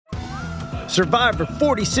Survivor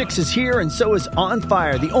 46 is here, and so is On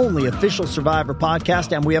Fire, the only official Survivor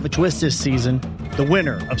podcast, and we have a twist this season. The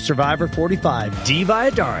winner of Survivor 45, Dee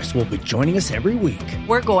Valladares, will be joining us every week.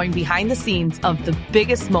 We're going behind the scenes of the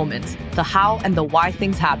biggest moments, the how and the why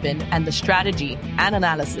things happen, and the strategy and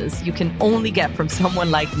analysis you can only get from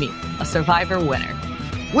someone like me, a Survivor winner.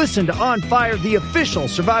 Listen to On Fire, the official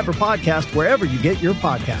Survivor podcast, wherever you get your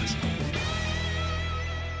podcasts.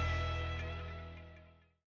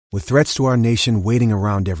 With threats to our nation waiting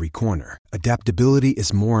around every corner, adaptability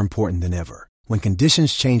is more important than ever. When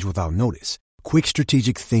conditions change without notice, quick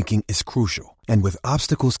strategic thinking is crucial. And with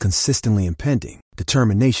obstacles consistently impending,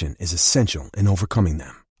 determination is essential in overcoming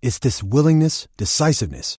them. It's this willingness,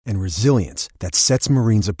 decisiveness, and resilience that sets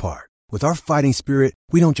Marines apart. With our fighting spirit,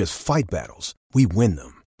 we don't just fight battles, we win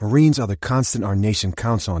them. Marines are the constant our nation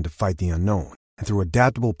counts on to fight the unknown. And through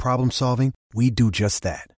adaptable problem solving, we do just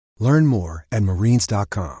that. Learn more at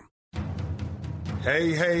Marines.com.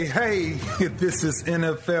 Hey, this is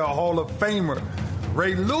NFL Hall of Famer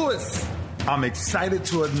Ray Lewis. I'm excited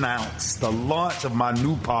to announce the launch of my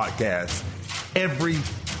new podcast,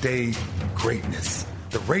 Everyday Greatness,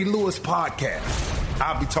 the Ray Lewis Podcast.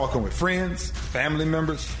 I'll be talking with friends, family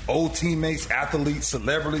members, old teammates, athletes,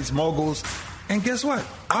 celebrities, moguls, and guess what?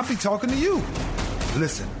 I'll be talking to you.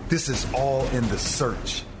 Listen, this is all in the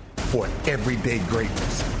search for everyday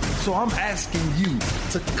greatness. So I'm asking you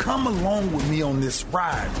to come along with me on this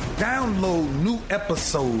ride. Download new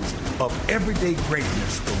episodes of Everyday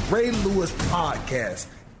Greatness, the Ray Lewis Podcast,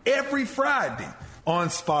 every Friday on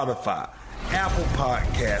Spotify, Apple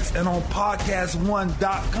Podcasts, and on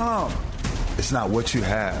PodcastOne.com. It's not what you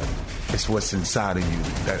have, it's what's inside of you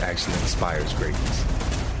that actually inspires greatness.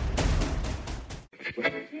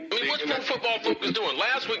 What's pro football focus doing?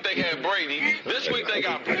 Last week they had Brady. This week they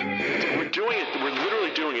got Brady. We're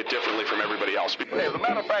literally doing it differently from everybody else. As a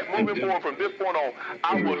matter of fact, moving forward from this point on,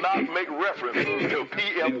 I will not make reference to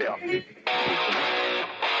PFF.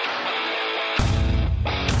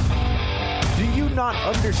 Do you not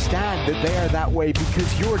understand that they are that way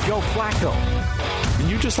because you're Joe Flacco? And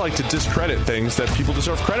you just like to discredit things that people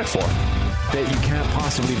deserve credit for. That you can't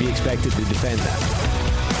possibly be expected to defend that.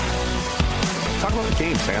 Talk about the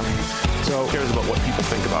game, Sam. So who cares about what people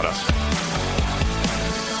think about us?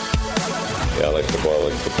 Yeah, I like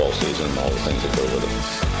football season and all the things that go with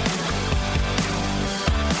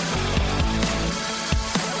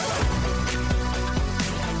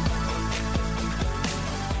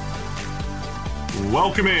it.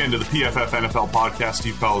 Welcome into the PFF NFL podcast.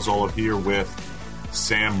 Steve Palazzolo here with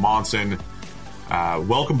Sam Monson.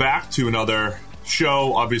 Welcome back to another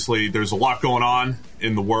show. Obviously, there's a lot going on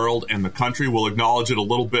in the world and the country. We'll acknowledge it a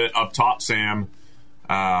little bit up top, Sam.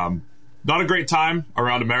 Not a great time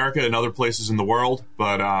around America and other places in the world,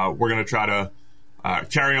 but we're going to try to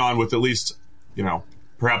carry on with at least,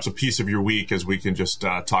 perhaps a piece of your week as we can just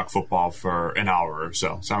talk football for an hour or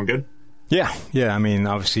so. Sound good? Yeah. I mean,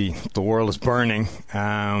 obviously, the world is burning.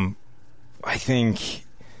 I think,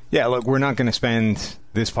 look, we're not going to spend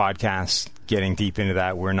this podcast getting deep into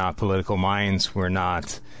that. We're not political minds. We're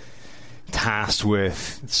not tasked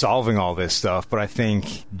with solving all this stuff. But I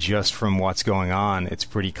think just from what's going on, it's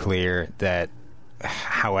pretty clear that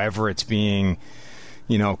however it's being,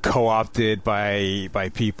 co-opted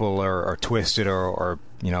by people or twisted or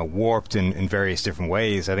warped in various different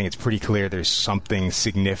ways, I think it's pretty clear there's something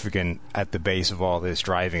significant at the base of all this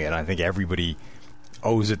driving it. And I think everybody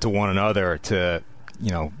owes it to one another to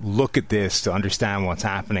look at this, to understand what's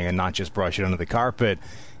happening and not just brush it under the carpet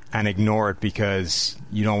and ignore it because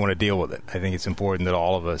you don't want to deal with it. I think it's important that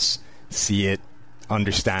all of us see it,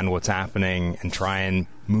 understand what's happening, and try and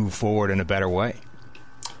move forward in a better way.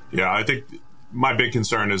 Yeah, I think my big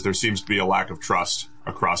concern is there seems to be a lack of trust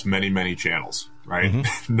across many, many channels, right?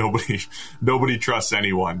 Mm-hmm. Nobody trusts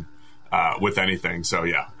anyone with anything. So,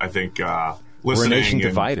 I think listening... We're a nation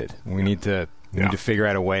divided. We need to figure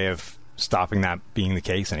out a way of stopping that being the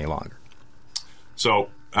case any longer. So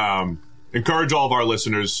encourage all of our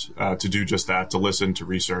listeners to do just that, to listen, to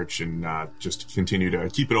research, and just continue to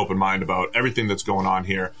keep an open mind about everything that's going on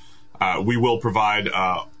here. We will provide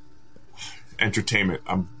entertainment,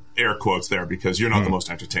 air quotes there, because you're not the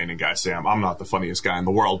most entertaining guy, Sam. I'm not the funniest guy in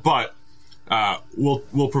the world, but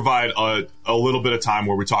we'll provide a little bit of time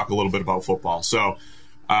where we talk a little bit about football. So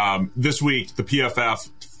this week, the PFF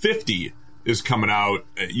 50 is coming out.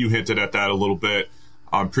 You hinted at that a little bit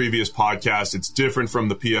on previous podcasts. It's different from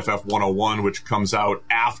the PFF 101, which comes out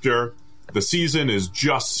after the season, is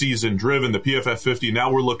just season driven. The PFF 50,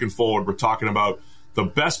 now we're looking forward. We're talking about the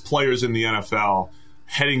best players in the NFL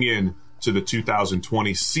heading in to the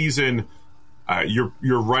 2020 season.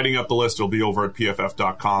 You're writing up the list. It'll be over at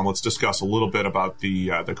PFF.com. Let's discuss a little bit about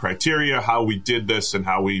the criteria, how we did this, and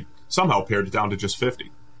how we somehow pared it down to just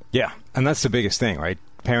 50. Yeah, and that's the biggest thing, right?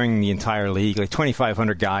 Pairing the entire league, like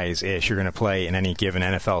 2,500 guys-ish you're going to play in any given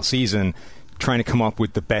NFL season. Trying to come up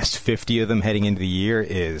with the best 50 of them heading into the year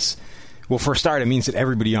is, well, for a start, it means that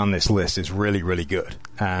everybody on this list is really, really good.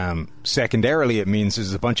 Secondarily, it means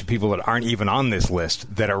there's a bunch of people that aren't even on this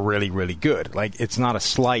list that are really, really good. Like, it's not a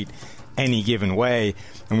slight any given way.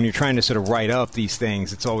 And when you're trying to sort of write up these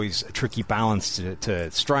things, it's always a tricky balance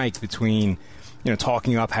to strike between,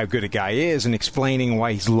 talking up how good a guy is and explaining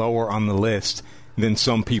why he's lower on the list than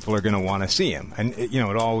some people are going to want to see him. And, it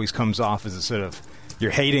always comes off as a sort of,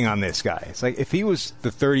 you're hating on this guy. It's like, if he was the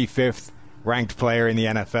 35th ranked player in the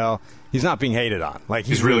NFL, he's not being hated on. Like,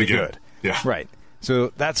 he's really good. Yeah. Right.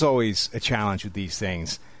 So that's always a challenge with these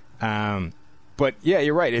things. But yeah,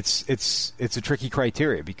 you're right. It's a tricky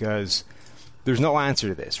criteria because there's no answer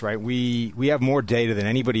to this, right? We have more data than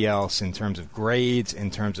anybody else in terms of grades, in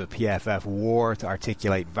terms of PFF WAR to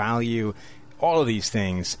articulate value, all of these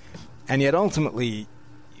things. And yet ultimately,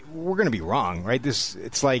 we're going to be wrong, right?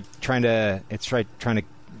 It's like trying to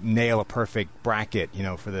nail a perfect bracket,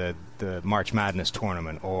 for the March Madness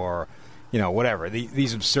tournament or, whatever.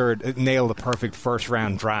 These absurd nail the perfect first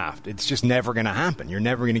round draft. It's just never going to happen. You're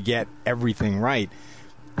never going to get everything right.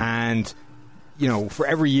 And, for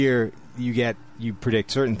every year you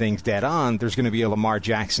predict certain things dead on, there's going to be a Lamar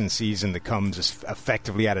Jackson season that comes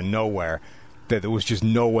effectively out of nowhere that there was just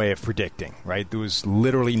no way of predicting, right? There was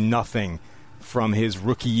literally nothing from his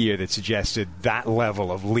rookie year that suggested that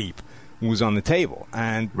level of leap was on the table.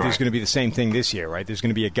 And There's going to be the same thing this year, right? There's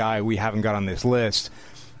going to be a guy we haven't got on this list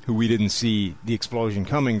who we didn't see the explosion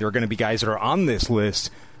coming. There are going to be guys that are on this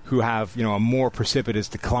list who have, a more precipitous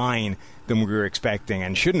decline than we were expecting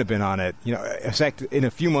and shouldn't have been on it. In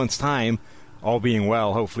a few months' time, all being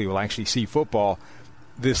well, hopefully we'll actually see football.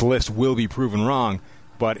 This list will be proven wrong,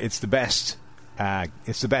 but it's the best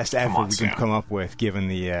effort we can come up with given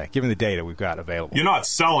the data we've got available. You're not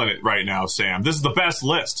selling it right now, Sam. This is the best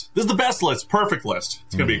list. Perfect list.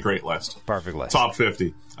 It's going to be a great list. Perfect list. Top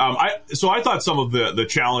 50. I thought some of the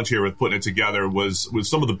challenge here with putting it together was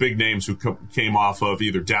some of the big names who came off of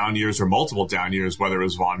either down years or multiple down years, whether it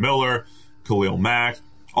was Von Miller, Khalil Mack,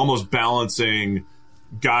 almost balancing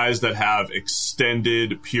guys that have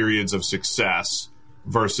extended periods of success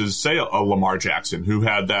versus, say, a Lamar Jackson who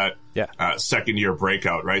had that second-year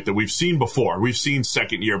breakout, right, that we've seen before. We've seen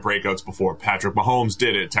second-year breakouts before. Patrick Mahomes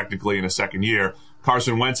did it technically in a second year.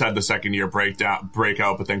 Carson Wentz had the second-year breakout,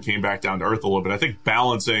 but then came back down to earth a little bit. I think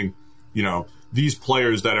balancing, these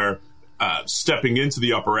players that are stepping into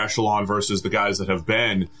the upper echelon versus the guys that have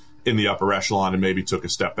been in the upper echelon and maybe took a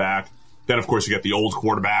step back. Then, of course, you get the old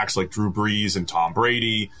quarterbacks like Drew Brees and Tom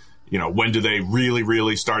Brady. When do they really,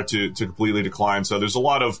 really start to completely decline? So there's a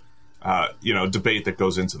lot of, debate that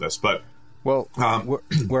goes into this. But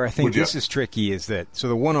where I think this is tricky is that, so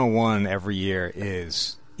the 101 every year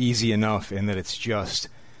is easy enough in that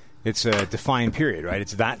it's a defined period, right?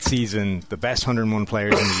 It's that season, the best 101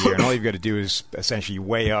 players in the year, and all you've got to do is essentially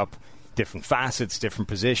weigh up different facets, different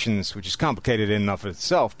positions, which is complicated in and of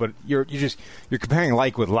itself. But you're comparing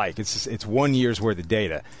like with like. It's 1 year's worth of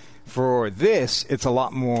data. For this, it's a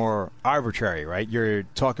lot more arbitrary, right? You're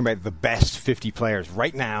talking about the best 50 players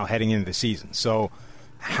right now heading into the season. So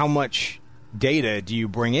how much data do you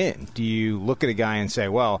bring in? Do you look at a guy and say,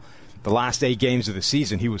 well, the last 8 games of the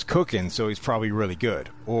season, he was cooking, so he's probably really good?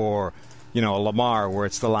 Or, a Lamar, where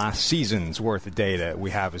it's the last season's worth of data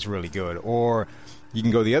we have is really good. Or you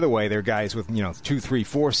can go the other way. There are guys with, 2, 3,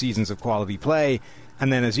 4 seasons of quality play.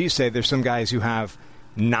 And then, as you say, there's some guys who have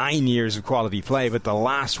 9 years of quality play, but the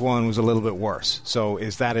last one was a little bit worse. So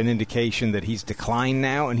is that an indication that he's declined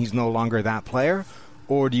now and he's no longer that player?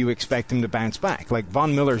 Or do you expect him to bounce back? Like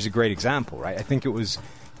Von Miller is a great example, right? I think it was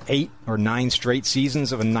 8 or 9 straight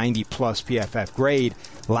seasons of a 90-plus PFF grade.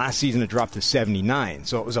 Last season it dropped to 79.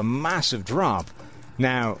 So it was a massive drop.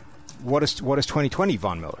 Now, what is 2020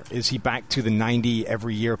 Von Miller? Is he back to the 90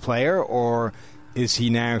 every year player, or is he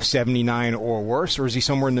now 79 or worse, or is he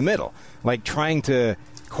somewhere in the middle? Like, trying to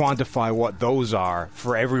quantify what those are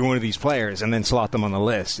for every one of these players and then slot them on the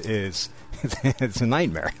list is it's a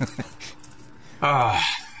nightmare.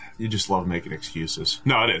 You just love making excuses.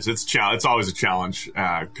 No, it is. It's always a challenge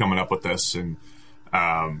coming up with this, and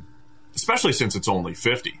especially since it's only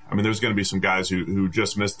 50. I mean, there's going to be some guys who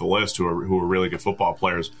just missed the list who are really good football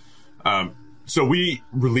players. So we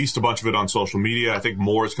released a bunch of it on social media. I think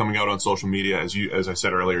more is coming out on social media. As I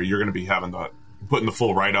said earlier, you're going to be putting the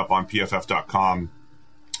full write-up on PFF.com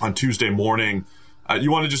on Tuesday morning.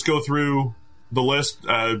 You want to just go through the list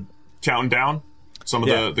counting down some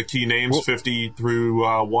of the key names, 50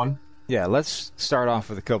 through 1? Yeah, let's start off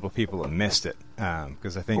with a couple of people that missed it,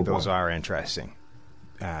 because I think those are interesting.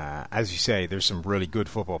 As you say, there's some really good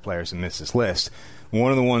football players that missed this list.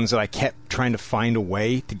 One of the ones that I kept trying to find a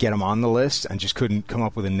way to get him on the list and just couldn't come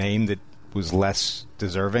up with a name that was less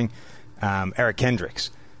deserving, Eric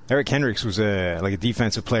Kendricks. Eric Kendricks was a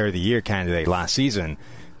Defensive Player of the Year candidate last season.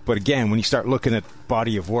 But again, when you start looking at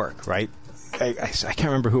body of work, right, I can't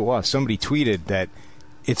remember who it was. Somebody tweeted that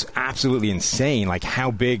it's absolutely insane, like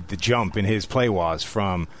how big the jump in his play was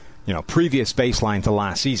from previous baseline to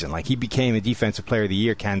last season. Like he became a Defensive Player of the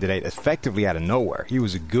Year candidate effectively out of nowhere. He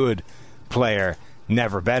was a good player,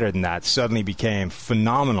 never better than that. Suddenly became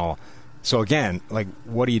phenomenal. So again, like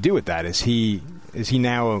what do you do with that? Is he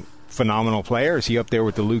now a phenomenal player? Is he up there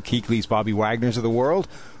with the Luke Kuechly's, Bobby Wagner's of the world,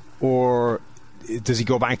 or does he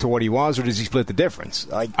go back to what he was, or does he split the difference?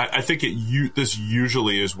 I think this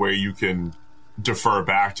usually is where you can defer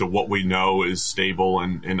back to what we know is stable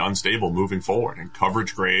and unstable moving forward. And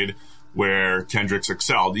coverage grade, where Kendricks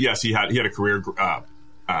excelled. Yes, he had a career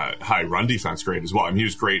high run defense grade as well. I mean, he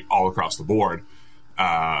was great all across the board.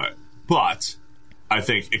 But I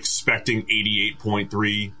think expecting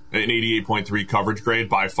 88.3 coverage grade,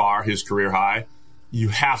 by far his career high, you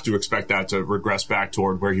have to expect that to regress back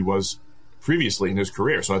toward where he was previously in his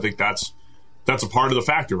career. So I think that's a part of the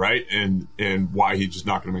factor, right? And why he's just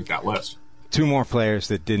not going to make that list. Two more players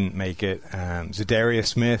that didn't make it. Zadarius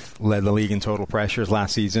Smith led the league in total pressures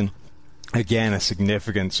last season. Again, a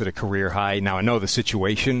significant sort of career high. Now, I know the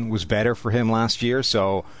situation was better for him last year,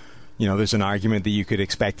 so there's an argument that you could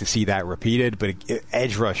expect to see that repeated, but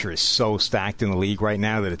edge rusher is so stacked in the league right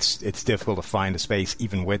now that it's difficult to find a space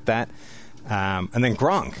even with that. And then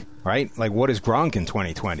Gronk, right? Like, what is Gronk in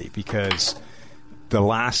 2020? Because the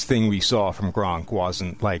last thing we saw from Gronk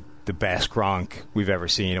wasn't like the best Gronk we've ever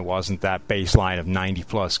seen. It wasn't that baseline of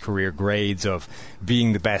 90-plus career grades of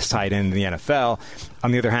being the best tight end in the NFL.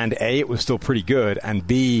 On the other hand, A, it was still pretty good, and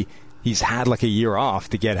B, he's had like a year off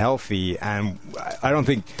to get healthy, and I don't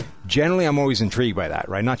think... Generally, I'm always intrigued by that,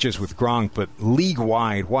 right? Not just with Gronk, but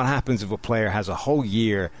league-wide, what happens if a player has a whole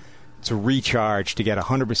year to recharge, to get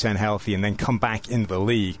 100% healthy, and then come back into the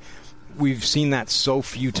league? We've seen that so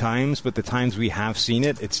few times, but the times we have seen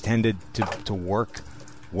it, it's tended to work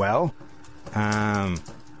well.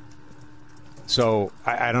 So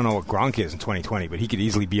I don't know what Gronk is in 2020, but he could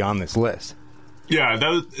easily be on this list. Yeah,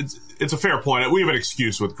 it's a fair point. We have an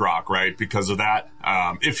excuse with Gronk, right, because of that.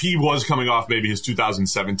 If he was coming off maybe his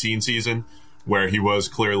 2017 season, where he was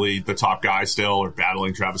clearly the top guy still, or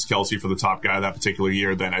battling Travis Kelce for the top guy that particular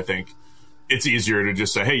year, then I think it's easier to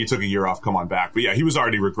just say, hey, you took a year off, come on back. But yeah, he was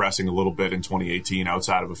already regressing a little bit in 2018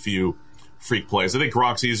 outside of a few freak plays. I think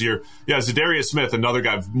Gronk's easier. Yeah, Zadarius Smith, another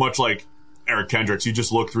guy, much like Eric Kendricks, you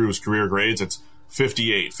just look through his career grades, it's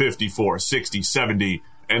 58, 54, 60, 70,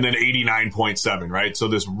 and then 89.7, right? So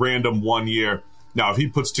this random 1 year. Now, if he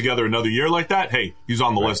puts together another year like that, hey, he's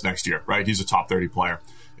on the list next year, right? He's a top 30 player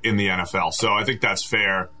in the NFL. So I think that's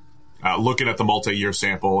fair, looking at the multi-year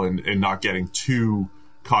sample and not getting too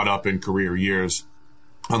caught up in career years,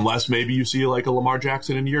 unless maybe you see like a Lamar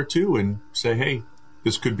Jackson in year 2 and say, hey,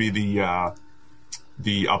 this could be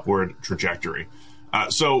the upward trajectory.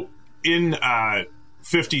 So in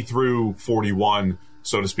 50 through 41,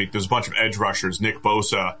 so to speak, there's a bunch of edge rushers. Nick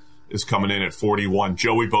Bosa is coming in at 41.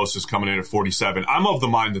 Joey Bosa is coming in at 47. I'm of the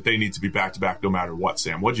mind that they need to be back-to-back no matter what,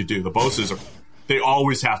 Sam. What'd you do? The Bosas, they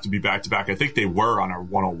always have to be back-to-back. I think they were on our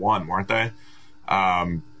 101, weren't they?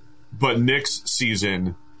 But Nick's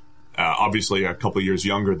season, obviously a couple of years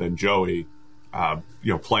younger than Joey,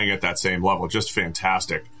 playing at that same level, just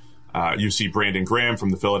fantastic. You see Brandon Graham from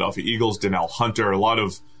the Philadelphia Eagles, Donnell Hunter, a lot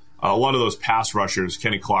of those pass rushers,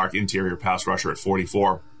 Kenny Clark, interior pass rusher at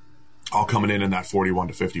 44, all coming in that 41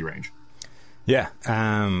 to 50 range. Yeah,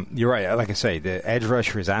 you're right. Like I say, the edge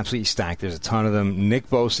rusher is absolutely stacked. There's a ton of them. Nick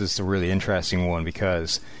Bosa is the really interesting one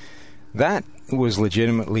because that was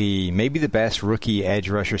legitimately maybe the best rookie edge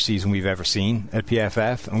rusher season we've ever seen at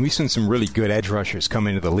PFF. And we've seen some really good edge rushers come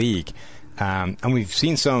into the league. And we've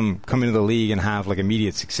seen some come into the league and have like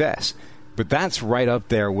immediate success. But that's right up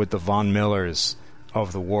there with the Von Millers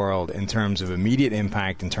of the world in terms of immediate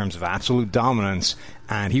impact, in terms of absolute dominance,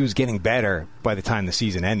 and he was getting better by the time the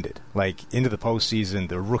season ended. Like, into the postseason,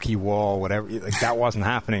 the rookie wall, whatever, like that wasn't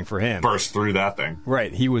happening for him. Burst through that thing.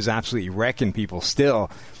 Right. He was absolutely wrecking people still.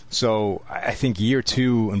 So I think year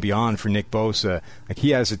 2 and beyond for Nick Bosa, like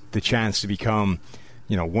he has the chance to become,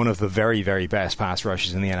 one of the very, very best pass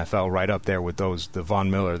rushers in the NFL, right up there with the Von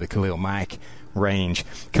Miller, the Khalil Mack range.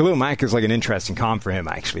 Khalil Mack is like an interesting comp for him,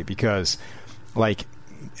 actually, because like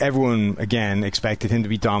everyone, again, expected him to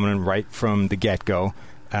be dominant right from the get-go.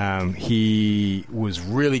 He was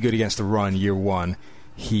really good against the run year one.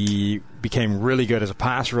 He became really good as a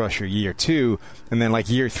pass rusher year two. And then, like,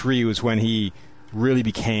 year three was when he really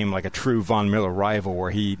became like a true Von Miller rival,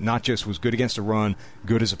 where he not just was good against the run,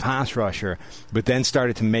 good as a pass rusher, but then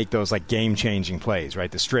started to make those like game-changing plays,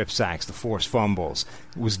 right? The strip sacks, the forced fumbles,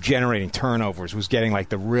 was generating turnovers, was getting like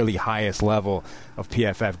the really highest level of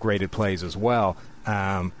PFF graded plays as well.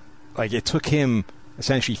 Like, it took him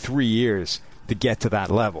essentially 3 years to get to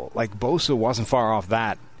that level. Like, Bosa wasn't far off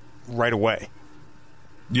that right away.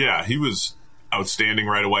 Yeah, he was outstanding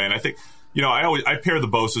right away. And I think, I pair the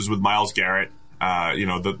Bosas with Myles Garrett.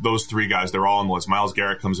 Those three guys, they're all on the list. Myles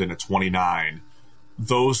Garrett comes in at 29.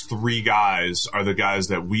 Those three guys are the guys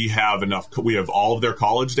that we have all of their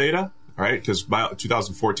college data, right? Because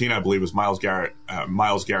 2014, I believe, was Myles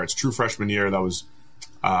Garrett's true freshman year. That was,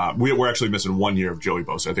 we're actually missing 1 year of Joey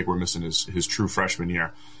Bosa. I think we're missing his true freshman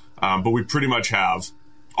year. But we pretty much have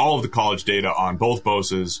all of the college data on both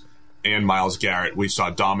Bosas and Myles Garrett. We saw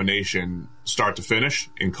domination start to finish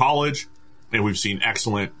in college, and we've seen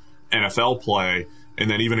excellent NFL play. And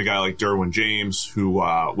then even a guy like Derwin James, who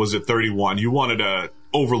was at 31. You wanted to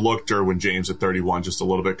overlook Derwin James at 31 just a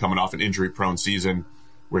little bit, coming off an injury-prone season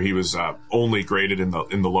where he was only graded in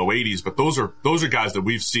the low 80s. But those are guys that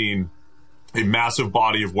we've seen a massive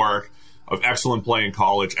body of work, of excellent play in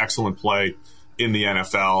college, excellent play in the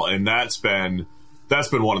NFL, and that's been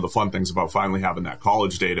one of the fun things about finally having that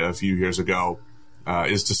college data a few years ago,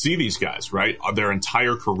 is to see these guys, right? Their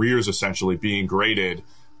entire careers essentially being graded.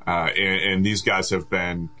 And these guys have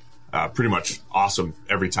been pretty much awesome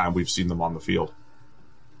every time we've seen them on the field.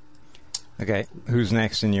 Okay, who's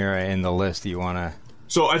next in the list? Do you want to?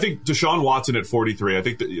 So I think Deshaun Watson at 43. I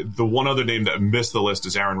think the one other name that missed the list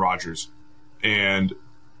is Aaron Rodgers. And,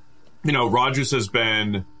 Rodgers has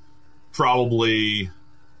been probably,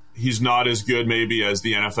 he's not as good maybe as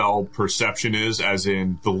the NFL perception is, as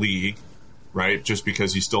in the league, right? Just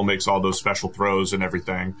because he still makes all those special throws and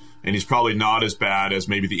everything. And he's probably not as bad as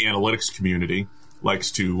maybe the analytics community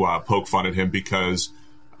likes to poke fun at him, because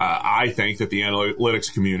I think that the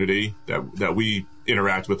analytics community that we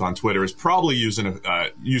interact with on Twitter is probably using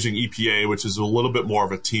EPA, which is a little bit more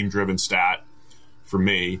of a team-driven stat for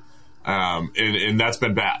me. And that's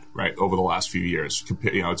been bad, right, over the last few years.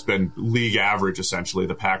 It's been league average, essentially,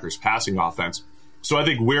 the Packers' passing offense. So I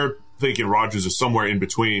think we're thinking Rodgers is somewhere in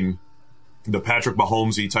between the Patrick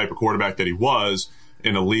Mahomes-y type of quarterback that he was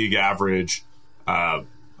in a league average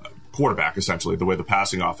quarterback, essentially, the way the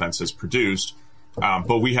passing offense has produced.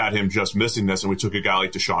 But we had him just missing this, and we took a guy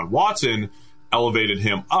like Deshaun Watson, elevated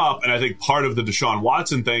him up. And I think part of the Deshaun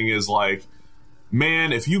Watson thing is like,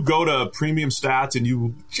 man, if you go to premium stats and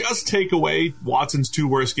you just take away Watson's two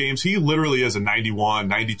worst games, he literally is a 91,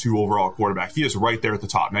 92 overall quarterback. He is right there at the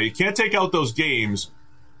top. Now, you can't take out those games,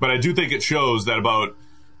 but I do think it shows that about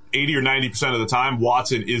 80 or 90% of the time,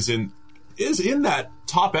 Watson is in that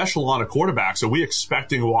top echelon of quarterback. So we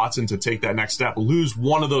expecting Watson to take that next step, lose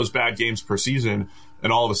one of those bad games per season,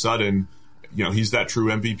 and all of a sudden, he's that true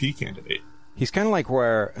MVP candidate. He's kind of like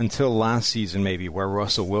where, until last season maybe, where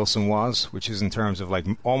Russell Wilson was, which is in terms of like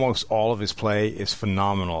almost all of his play is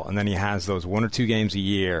phenomenal. And then he has those 1 or 2 games a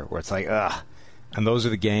year where it's like, ugh. And those are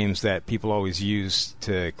the games that people always use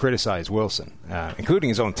to criticize Wilson, including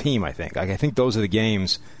his own team, I think. Like, I think those are the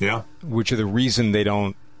games which are the reason they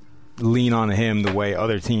don't lean on him the way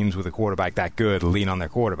other teams with a quarterback that good lean on their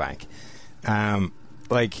quarterback.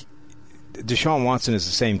 Like, Deshaun Watson is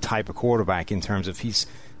the same type of quarterback in terms of he's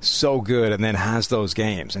so good and then has those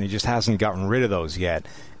games, and he just hasn't gotten rid of those yet.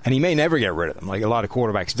 And he may never get rid of them, like a lot of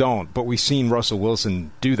quarterbacks don't, but we've seen Russell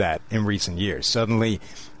Wilson do that in recent years. Suddenly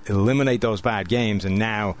eliminate those bad games, and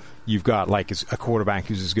now you've got like a quarterback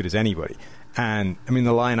who's as good as anybody. And I mean,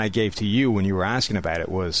 the line I gave to you when you were asking about it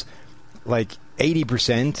was like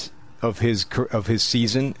 80% of his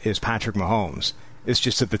season is Patrick Mahomes. It's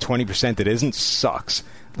just that the 20% that isn't sucks.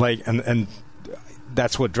 Like, and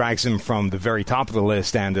that's what drags him from the very top of the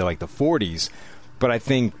list down to like the 40s. But I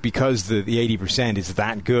think because the 80% is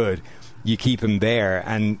that good, you keep him there,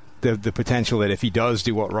 and the potential that if he does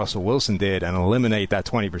do what Russell Wilson did and eliminate that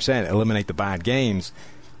 20%, eliminate the bad games,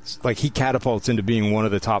 like he catapults into being one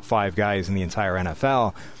of the top 5 guys in the entire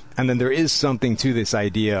NFL. And then there is something to this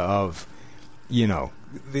idea of,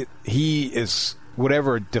 he is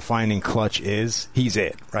whatever defining clutch is, he's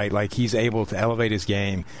it, right? Like he's able to elevate his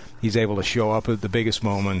game. He's able to show up at the biggest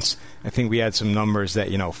moments. I think we had some numbers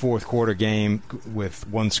that, fourth quarter game with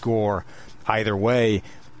one score either way,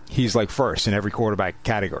 he's like first in every quarterback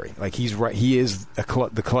category. Like he's right, he is the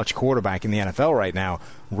clutch quarterback in the NFL right now,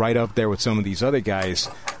 right up there with some of these other guys.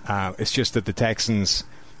 It's just that the Texans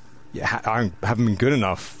haven't been good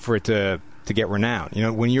enough for it to get renowned. You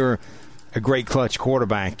know, when you're a great clutch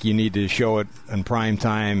quarterback, you need to show it in prime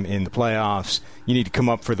time in the playoffs. You need to come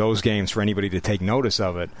up for those games for anybody to take notice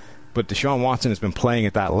of it. But Deshaun Watson has been playing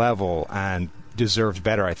at that level and deserves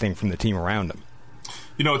better, I think, from the team around him.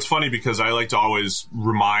 You know, it's funny because I like to always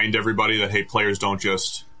remind everybody that, hey, players don't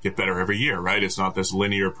just get better every year, right? It's not this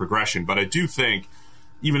linear progression. But I do think,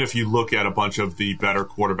 even if you look at a bunch of the better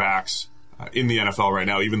quarterbacks in the NFL right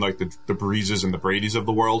now, even like the Breezes and the Bradys of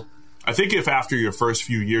the world, I think if after your first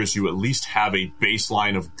few years you at least have a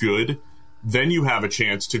baseline of good, then you have a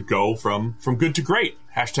chance to go from good to great.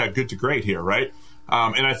 Hashtag good to great here, right?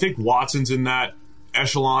 And I think Watson's in that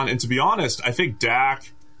echelon. And to be honest, I think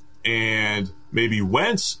Dak and maybe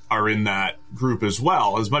Wentz are in that group as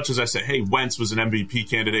well. As much as I say, hey, Wentz was an MVP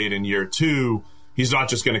candidate in year 2, he's not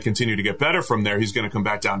just going to continue to get better from there. He's going to come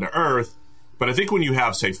back down to earth. But I think when you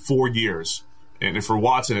have, say, 4 years, and if for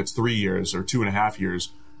Watson it's 3 years or 2.5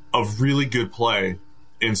 years, of really good play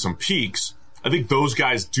in some peaks, I think those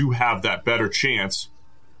guys do have that better chance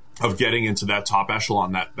of getting into that top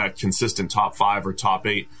echelon, that consistent top 5 or top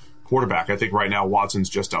 8 quarterback. I think right now Watson's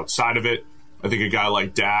just outside of it. I think a guy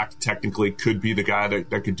like Dak technically could be the guy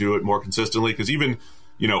that could do it more consistently, because even,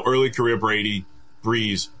 you know, early career Brady,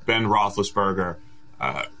 Breeze, Ben Roethlisberger,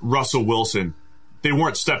 Russell Wilson, they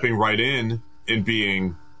weren't stepping right in and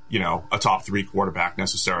being, you know, a top 3 quarterback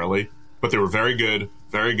necessarily, but they were very good,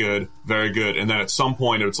 very good, very good. And then at some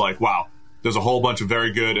point, it's like, wow, there's a whole bunch of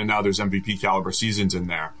very good, and now there's MVP caliber seasons in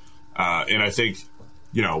there. And I think,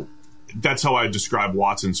 you know, that's how I describe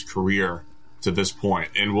Watson's career to this point.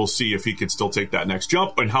 And we'll see if he could still take that next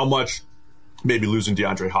jump and how much maybe losing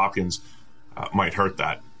DeAndre Hopkins might hurt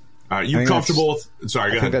that. You comfortable with...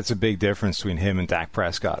 Sorry, go ahead. I think that's a big difference between him and Dak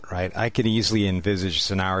Prescott, right? I could easily envisage a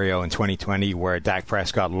scenario in 2020 where Dak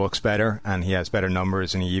Prescott looks better and he has better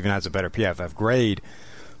numbers and he even has a better PFF grade,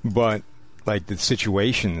 but like the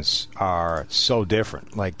situations are so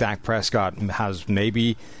different. Like Dak Prescott has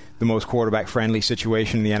maybe the most quarterback-friendly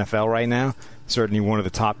situation in the NFL right now, certainly one of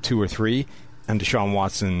the top 2 or 3, and Deshaun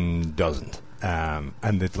Watson doesn't.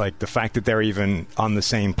 And the fact that they're even on the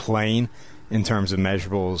same plane in terms of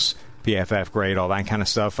measurables, PFF grade, all that kind of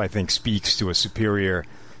stuff, I think speaks to a superior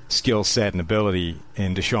skill set and ability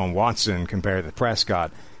in Deshaun Watson compared to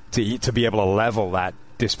Prescott to be able to level that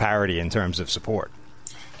disparity in terms of support.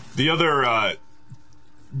 The other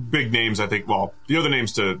big names, I think, the other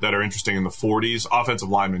names that are interesting in the 40s, offensive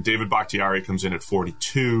lineman, David Bakhtiari comes in at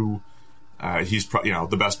 42. He's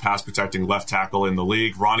the best pass protecting left tackle in the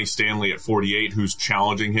league. Ronnie Stanley at 48, who's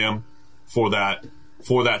challenging him for that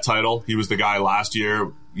title. He was the guy last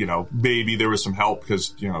year. You know, maybe there was some help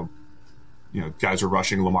because guys are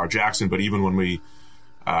rushing Lamar Jackson, but even when we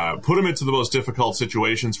put him into the most difficult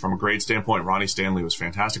situations from a grade standpoint, Ronnie Stanley was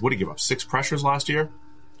fantastic. What did he give up? 6 pressures last year?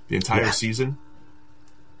 The entire season?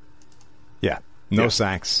 Yeah. No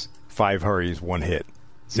sacks, 5 hurries, 1 hit,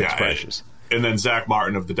 6 pressures. And then Zach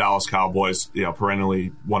Martin of the Dallas Cowboys,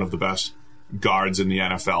 perennially one of the best guards in the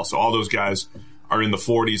NFL. So all those guys are in the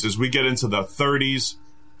 40s. As we get into the 30s,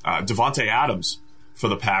 Devontae Adams for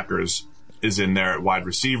the Packers is in there at wide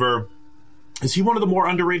receiver. Is he one of the more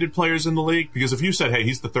underrated players in the league? Because if you said, hey,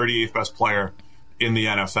 he's the 38th best player in the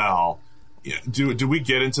NFL, do we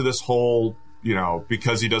get into this whole,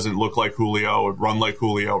 because he doesn't look like Julio, or run like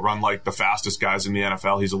Julio, run like the fastest guys in the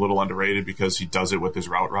NFL, he's a little underrated because he does it with his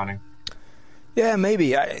route running? Yeah,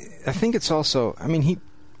 maybe. I think it's also,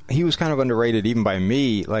 he was kind of underrated even by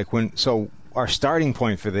me. So our starting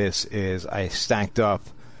point for this is I stacked up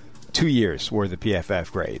 2 years worth of PFF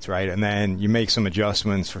grades, right? And then you make some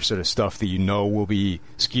adjustments for sort of stuff that will be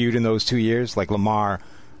skewed in those 2 years. Like Lamar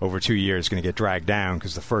over 2 years is going to get dragged down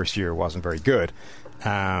because the first year wasn't very good.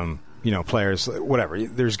 Players, whatever.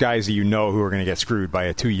 There's guys that who are going to get screwed by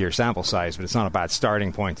a 2-year sample size, but it's not a bad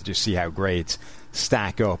starting point to just see how grades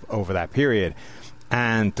stack up over that period.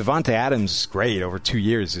 And Devontae Adams' grade over 2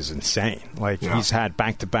 years is insane. He's had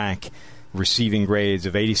back-to-back receiving grades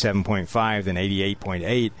of 87.5 and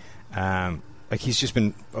 88.8. He's just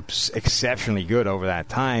been exceptionally good over that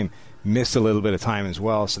time. Missed a little bit of time as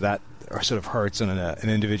well, so that sort of hurts on an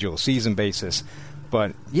individual season basis.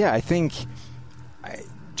 But yeah, I think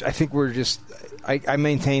we're just. I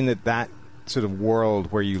maintain that sort of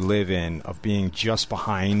world where you live in of being just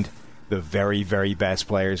behind the very, very best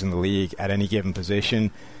players in the league at any given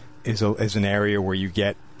position is an area where you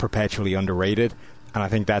get perpetually underrated. And I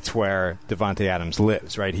think that's where Devontae Adams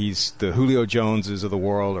lives, right? He's the Julio Joneses of the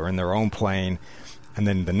world are in their own plane. And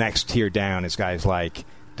then the next tier down is guys like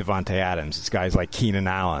Devontae Adams. It's guys like Keenan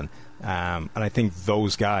Allen. And I think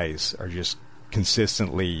those guys are just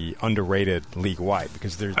consistently underrated league-wide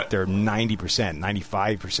because they're 90%,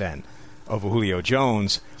 95% of Julio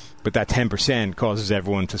Jones. But that 10% causes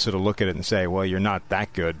everyone to sort of look at it and say, well, you're not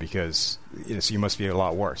that good because so you must be a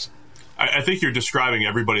lot worse. I think you're describing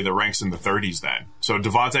everybody that ranks in the 30s then. So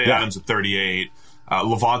Devontae Adams at 38,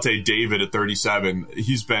 Levante David at 37.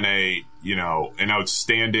 He's been an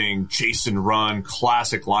outstanding chase and run,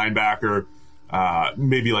 classic linebacker.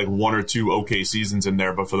 Maybe like one or two okay seasons in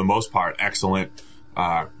there, but for the most part, excellent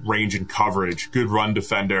range and coverage, good run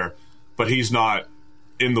defender. But he's not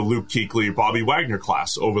in the Luke Kuechly, Bobby Wagner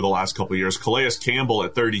class over the last couple of years. Calais Campbell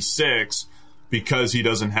at 36 because he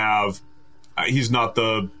doesn't have. He's not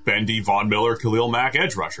the bendy Von Miller, Khalil Mack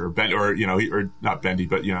edge rusher, or not bendy,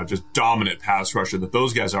 but just dominant pass rusher that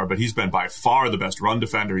those guys are. But he's been by far the best run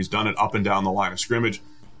defender. He's done it up and down the line of scrimmage.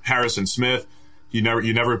 Harrison Smith, you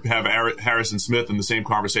never have Harrison Smith in the same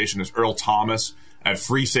conversation as Earl Thomas at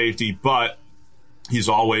free safety, but he's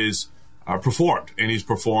always performed, and he's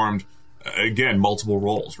performed again multiple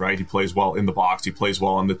roles. Right, he plays well in the box, he plays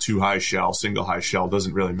well in the two high shell, single high shell.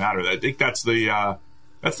 Doesn't really matter. I think that's the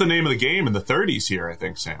name of the game in the 30s here, I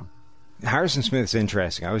think, Sam. Harrison Smith's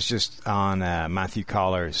interesting. I was just on Matthew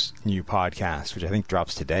Collar's new podcast, which I think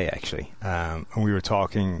drops today, actually. And we were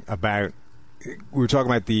talking about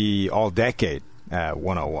the all-decade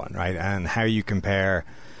 101, right? And how you compare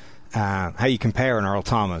an Earl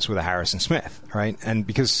Thomas with a Harrison Smith, right? And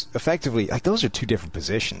because effectively, like, those are two different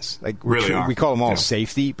positions. Like, really we call them all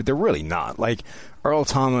safety, but they're really not. Like, Earl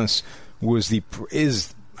Thomas was the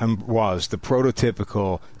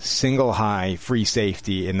prototypical single high free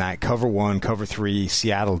safety in that cover 1, cover 3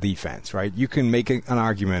 Seattle defense, right? You can make an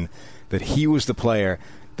argument that he was the player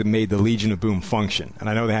that made the Legion of Boom function. And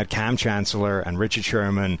I know they had Cam Chancellor and Richard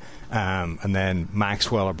Sherman and then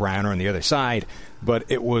Maxwell or Browner on the other side, but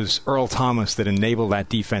it was Earl Thomas that enabled that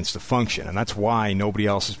defense to function. And that's why nobody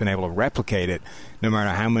else has been able to replicate it, no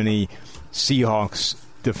matter how many Seahawks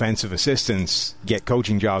defensive assistants get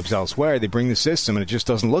coaching jobs elsewhere. They bring the system and it just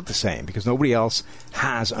doesn't look the same because nobody else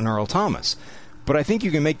has an Earl Thomas. But I think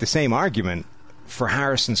you can make the same argument for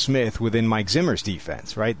Harrison Smith within Mike Zimmer's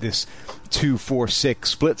defense, right? This 2-4-6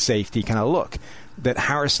 split safety kind of look. That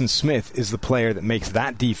Harrison Smith is the player that makes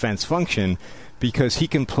that defense function because he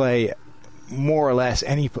can play more or less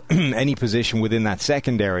any position within that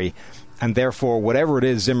secondary, and therefore whatever it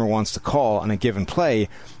is Zimmer wants to call on a given play,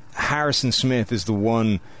 Harrison Smith is the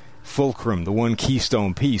one fulcrum, the one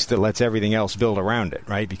keystone piece that lets everything else build around it,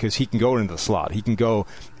 right? Because he can go into the slot, he can go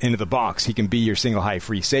into the box, he can be your single high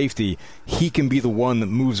free safety, he can be the one that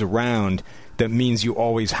moves around. That means you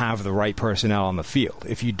always have the right personnel on the field.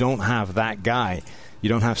 If you don't have that guy, you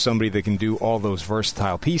don't have somebody that can do all those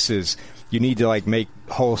versatile pieces, you need to make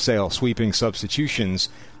wholesale sweeping substitutions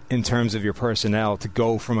in terms of your personnel to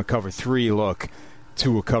go from a cover 3 look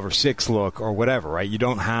to a cover 6 look or whatever, right? You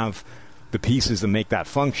don't have the pieces that make that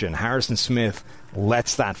function. Harrison Smith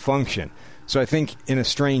lets that function. So I think in a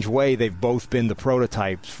strange way, they've both been the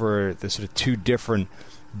prototypes for the sort of two different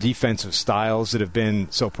defensive styles that have been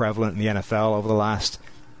so prevalent in the NFL over the last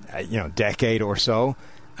decade or so.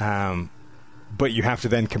 But you have to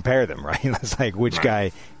then compare them, right? It's like which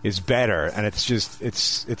guy is better, and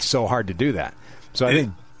it's so hard to do that. So I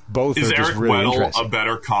think both are just really interesting. Is Eric Weddle a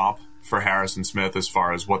better comp for Harrison Smith as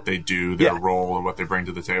far as what they do, their role, and what they bring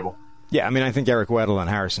to the table? Yeah, I mean, I think Eric Weddle and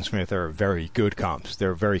Harrison Smith are very good comps.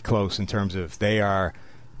 They're very close in terms of they're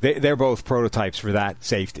both prototypes for that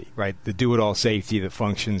safety, right? The do-it-all safety that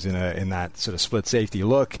functions in that sort of split safety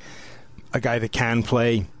look. A guy that can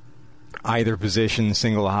play either position,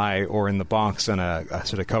 single high, or in the box on a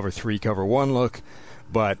sort of cover 3, cover 1 look,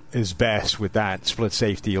 but is best with that split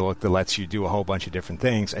safety look that lets you do a whole bunch of different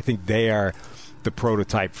things. I think they are the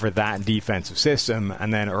prototype for that defensive system,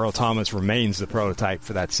 and then Earl Thomas remains the prototype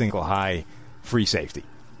for that single high free safety.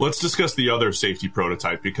 Let's discuss the other safety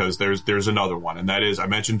prototype because there's another one, and that is, I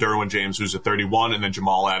mentioned Derwin James, who's at 31, and then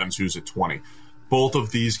Jamal Adams, who's at 20. Both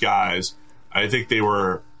of these guys, I think they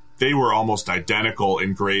were almost identical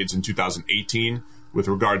in grades in 2018 with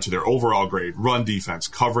regard to their overall grade, run defense,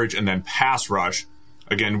 coverage, and then pass rush.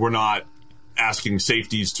 Again, we're not asking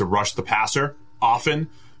safeties to rush the passer often,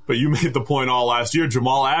 but you made the point all last year.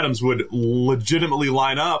 Jamal Adams would legitimately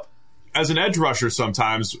line up as an edge rusher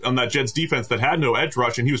sometimes on that Jets defense that had no edge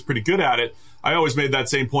rush, and he was pretty good at it. I always made that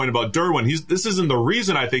same point about Derwin. This isn't the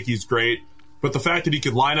reason I think he's great, but the fact that he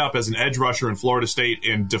could line up as an edge rusher in Florida State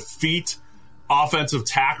and defeat offensive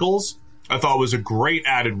tackles, I thought was a great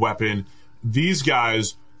added weapon. These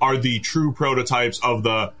guys are the true prototypes of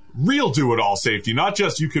the real do-it-all safety. Not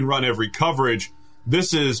just you can run every coverage.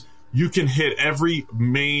 This is you can hit every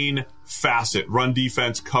main facet, run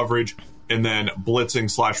defense, coverage, and then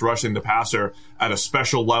blitzing / rushing the passer at a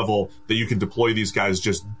special level that you can deploy these guys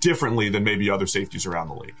just differently than maybe other safeties around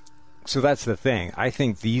the league. So that's the thing. I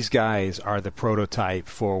think these guys are the prototype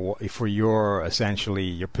for your essentially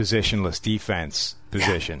your positionless defense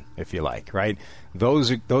position, if you like, right? Those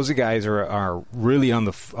guys are really on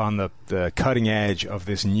the cutting edge of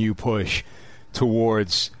this new push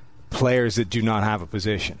towards players that do not have a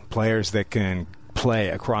position, players that can play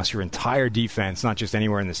across your entire defense, not just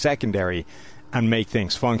anywhere in the secondary, and make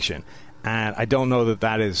things function. And I don't know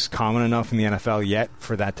that is common enough in the NFL yet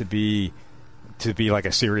for that to be like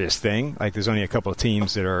a serious thing. Like there's only a couple of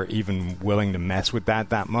teams that are even willing to mess with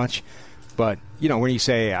that much. But when you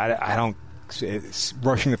say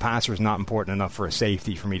rushing the passer is not important enough for a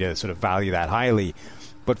safety for me to sort of value that highly,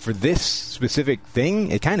 but for this specific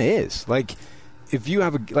thing, it kind of is. Like if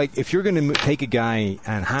you're going to take a guy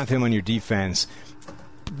and have him on your defense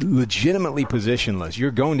legitimately positionless,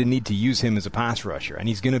 you're going to need to use him as a pass rusher, and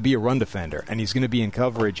he's going to be a run defender, and he's going to be in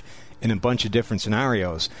coverage in a bunch of different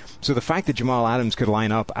scenarios. So the fact that Jamal Adams could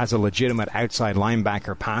line up as a legitimate outside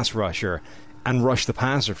linebacker pass rusher and rush the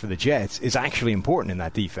passer for the Jets is actually important in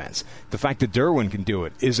that defense. The fact that Derwin can do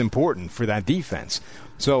it is important for that defense.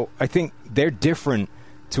 So I think they're different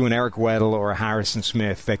to an Eric Weddle or a Harrison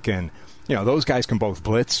Smith that can, those guys can both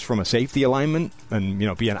blitz from a safety alignment and,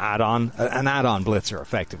 be an add-on blitzer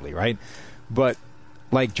effectively, right? But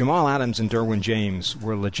like Jamal Adams and Derwin James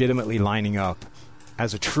were legitimately lining up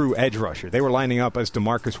as a true edge rusher. They were lining up as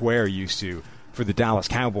DeMarcus Ware used to for the Dallas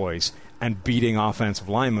Cowboys and beating offensive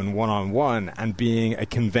linemen one-on-one and being a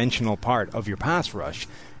conventional part of your pass rush.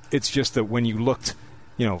 It's just that when you looked,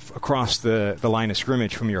 across the line of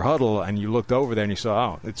scrimmage from your huddle and you looked over there and you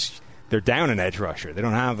saw, they're down an edge rusher. They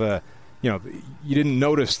don't have you didn't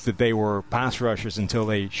notice that they were pass rushers until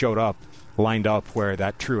they showed up, lined up where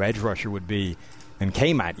that true edge rusher would be and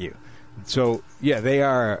came at you. So, yeah, they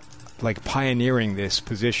are like pioneering this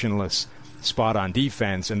positionless spot on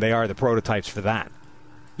defense, and they are the prototypes for that.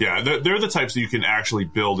 Yeah, they're the types that you can actually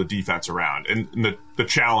build a defense around. And the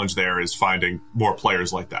challenge there is finding more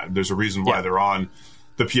players like that. There's a reason why they're on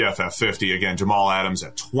the PFF 50. Again, Jamal Adams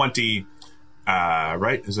at 20.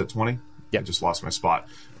 Right? Is it 20? Yeah. I just lost my spot.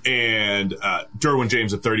 And Derwin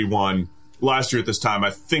James at 31. Last year at this time, I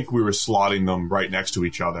think we were slotting them right next to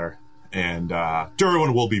each other. And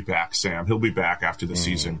Derwin will be back, Sam. He'll be back after the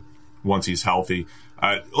season once he's healthy.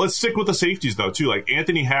 Let's stick with the safeties, though, too. Like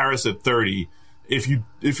Anthony Harris at 30.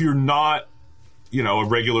 If you're not, a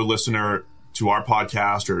regular listener to our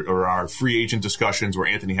podcast or our free agent discussions where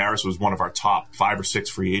Anthony Harris was one of our top 5 or 6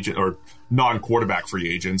 free agent or non-quarterback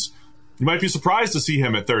free agents, you might be surprised to see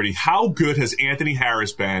him at 30. How good has Anthony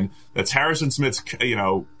Harris been? That's Harrison Smith's,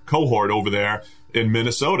 cohort over there in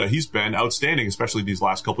Minnesota. He's been outstanding, especially these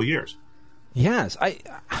last couple of years. Yes. I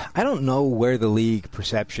don't know where the league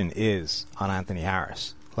perception is on Anthony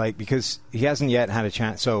Harris, because he hasn't yet had a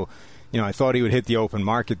chance. So, I thought he would hit the open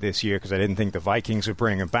market this year because I didn't think the Vikings would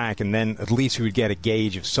bring him back, and then at least we would get a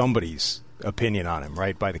gauge of somebody's opinion on him,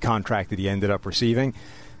 right, by the contract that he ended up receiving.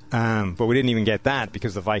 But we didn't even get that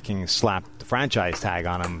because the Vikings slapped the franchise tag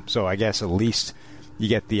on him. So I guess at least you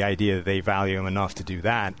get the idea that they value him enough to do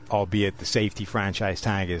that, albeit the safety franchise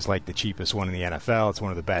tag is like the cheapest one in the NFL. It's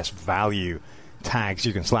one of the best value tags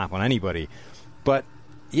you can slap on anybody. But,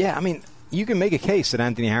 yeah, you can make a case that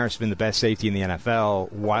Anthony Harris has been the best safety in the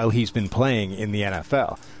NFL while he's been playing in the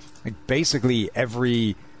NFL. Basically,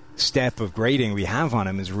 every step of grading we have on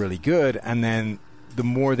him is really good, and then the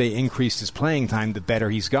more they increased his playing time, the better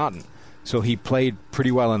he's gotten. So he played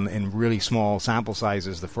pretty well in really small sample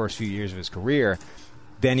sizes the first few years of his career.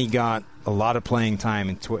 Then he got a lot of playing time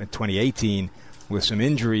in 2018 with some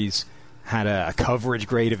injuries, had a coverage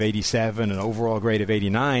grade of 87, an overall grade of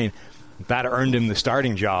 89. That earned him the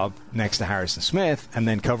starting job next to Harrison Smith, and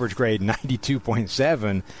then coverage grade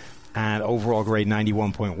 92.7 and overall grade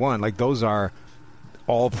 91.1. Those are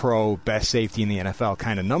all-pro, best safety in the NFL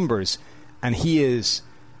kind of numbers. And he's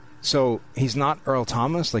not Earl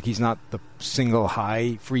Thomas, he's not the single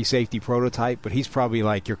high free safety prototype, but he's probably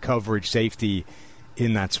your coverage safety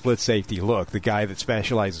in that split safety look, the guy that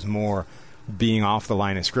specializes more being off the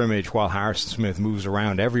line of scrimmage while Harrison Smith moves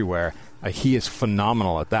around everywhere. He is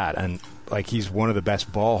phenomenal at that, and he's one of the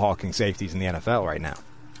best ball hawking safeties in the NFL right now.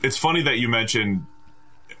 It's funny that you mentioned,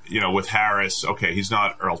 with Harris, okay, he's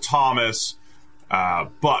not Earl Thomas,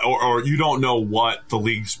 but you don't know what the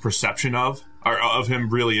league's perception of him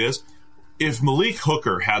really is. If Malik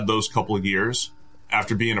Hooker had those couple of years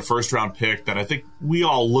after being a first-round pick that I think we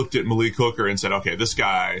all looked at Malik Hooker and said, okay, this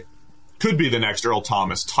guy could be the next Earl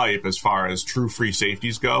Thomas type as far as true free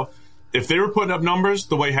safeties go. If they were putting up numbers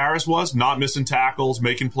the way Harris was, not missing tackles,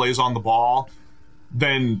 making plays on the ball,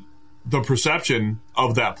 then the perception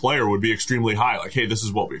of that player would be extremely high. Like, hey, this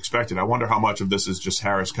is what we expected. I wonder how much of this is just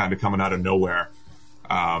Harris kind of coming out of nowhere.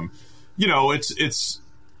 It's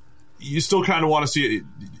you still kind of want to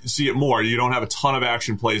see it more. You don't have a ton of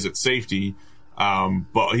action plays at safety,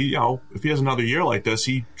 but if he has another year like this,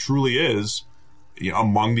 he truly is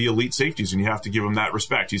among the elite safeties, and you have to give him that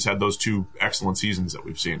respect. He's had those 2 excellent seasons that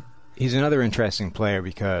we've seen. He's another interesting player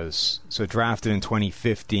because, drafted in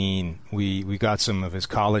 2015, we got some of his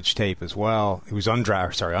college tape as well. He was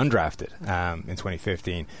undrafted in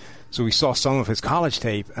 2015. So we saw some of his college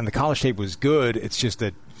tape, and the college tape was good. It's just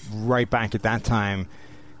that right back at that time,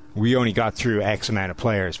 we only got through X amount of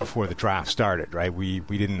players before the draft started, right? We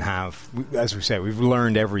didn't have, as we said, we've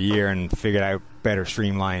learned every year and figured out better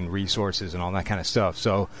streamlined resources and all that kind of stuff.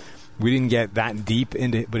 So we didn't get that deep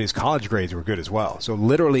into it, but his college grades were good as well. So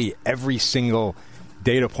literally every single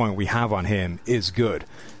data point we have on him is good.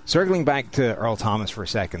 Circling back to Earl Thomas for a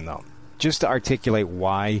second, though, just to articulate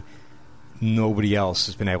why nobody else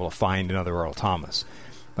has been able to find another Earl Thomas.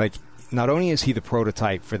 Like, not only is he the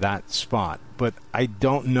prototype for that spot, but I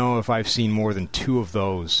don't know if I've seen more than 2 of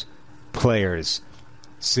those players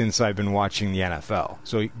since I've been watching the NFL.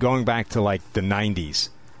 So going back to like the 90s,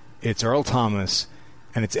 it's Earl Thomas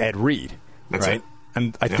and it's Ed Reed, That's right? It.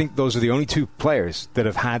 And I think those are the only 2 players that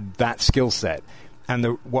have had that skill set. And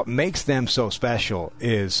what makes them so special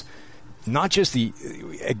is not just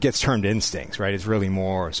it gets termed instincts, right? It's really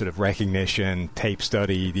more sort of recognition, tape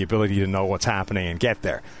study, the ability to know what's happening and get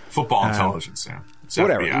there. Football intelligence, Sam.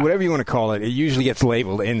 Whatever you want to call it, it usually gets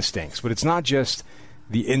labeled instincts. But it's not just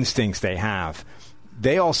the instincts they have.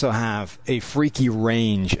 They also have a freaky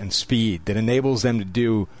range and speed that enables them to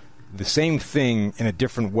do the same thing in a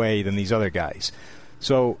different way than these other guys.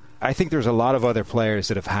 So I think there's a lot of other players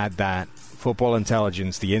that have had that football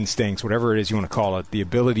intelligence, the instincts, whatever it is you want to call it, the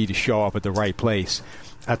ability to show up at the right place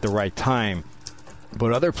at the right time.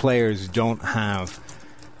 But other players don't have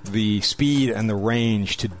the speed and the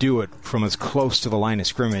range to do it from as close to the line of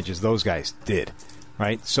scrimmage as those guys did,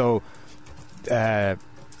 right? So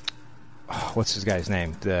what's his guy's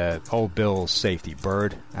name? The old Bills safety,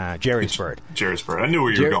 Bird, Jerry's Bird. Jerry's Bird. I knew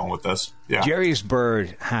where you were going with this. Yeah. Jerry's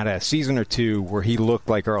Bird had a season or 2 where he looked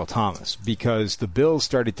like Earl Thomas because the Bills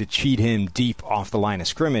started to cheat him deep off the line of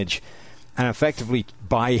scrimmage and effectively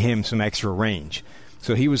buy him some extra range.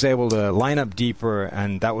 So he was able to line up deeper,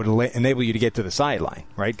 and that would enable you to get to the sideline,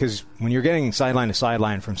 right? Because when you're getting sideline to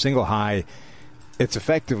sideline from single high, it's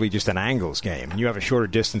effectively just an angles game. You have a shorter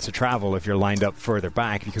distance to travel if you're lined up further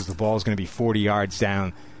back because the ball is going to be 40 yards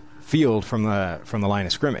down field from the line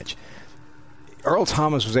of scrimmage. Earl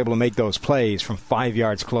Thomas was able to make those plays from 5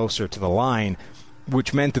 yards closer to the line,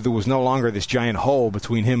 which meant that there was no longer this giant hole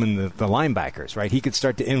between him and the linebackers, right? He could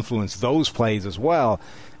start to influence those plays as well.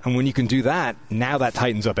 And when you can do that, now that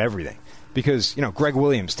tightens up everything. Because, Greg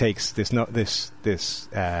Williams takes this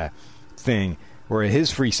thing where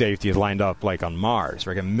his free safety is lined up like on Mars,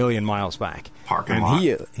 like a million miles back. Parking lot.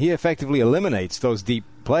 He effectively eliminates those deep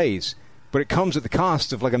plays, but it comes at the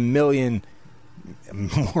cost of like a million,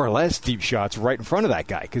 more or less, deep shots right in front of that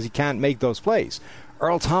guy because he can't make those plays.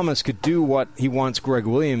 Earl Thomas could do what he wants Greg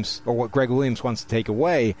Williams, or what Greg Williams wants to take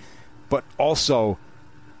away, but also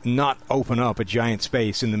not open up a giant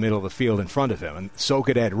space in the middle of the field in front of him. And so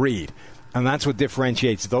could Ed Reed. And that's what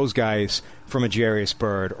differentiates those guys from a Jarius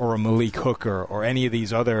Byrd or a Malik Hooker or any of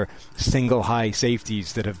these other single high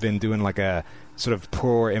safeties that have been doing like a sort of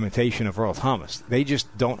poor imitation of Earl Thomas. They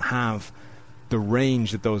just don't have the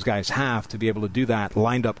range that those guys have to be able to do that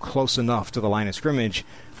lined up close enough to the line of scrimmage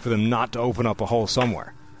for them not to open up a hole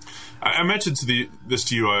somewhere. I mentioned this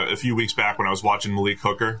to you a few weeks back when I was watching Malik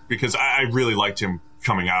Hooker because I really liked him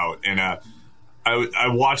coming out. And I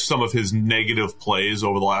watched some of his negative plays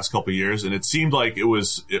over the last couple of years, and it seemed like it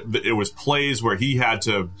was plays where he had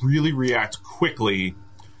to really react quickly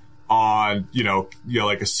on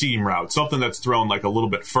like a seam route, something that's thrown like a little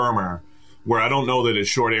bit firmer. Where I don't know that his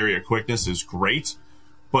short area quickness is great,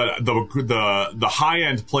 but the high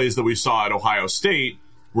end plays that we saw at Ohio State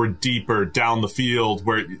were deeper down the field,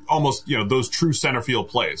 where almost those true center field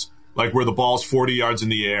plays, like where the ball's 40 yards in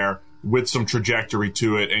the air with some trajectory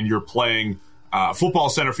to it, and you're playing football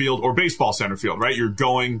center field or baseball center field, right? You're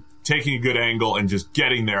taking a good angle and just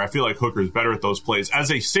getting there. I feel like Hooker is better at those plays. As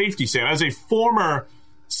a safety, Sam, as a former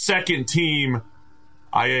second team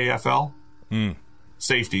IAFL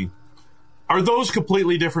safety, are those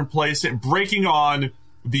completely different plays? Breaking on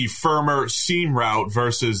the firmer seam route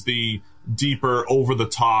versus the deeper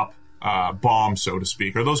over-the-top bomb, so to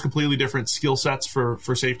speak. Are those completely different skill sets for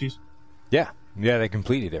safeties? Yeah, they're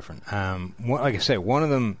completely different. Like I say, one of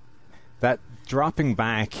them, that dropping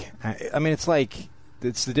back, I mean, it's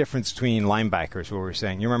the difference between linebackers, what we're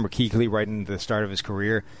saying. You remember Kuechly right in the start of his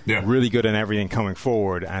career? Yeah. Really good at everything coming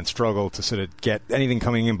forward and struggled to sort of get anything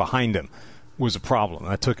coming in behind him was a problem.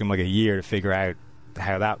 That took him like a year to figure out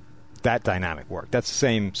how that dynamic worked. That's the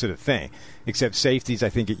same sort of thing, except safeties, I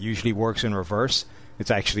think it usually works in reverse. It's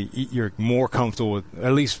actually, you're more comfortable with,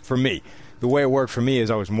 at least for me, the way it worked for me is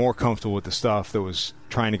I was more comfortable with the stuff that was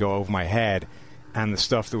trying to go over my head, and the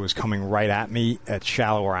stuff that was coming right at me at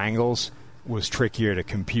shallower angles was trickier to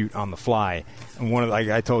compute on the fly. And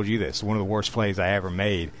I told you this, one of the worst plays I ever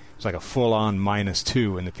made was like a full-on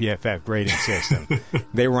 -2 in the PFF grading system.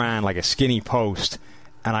 They ran like a skinny post,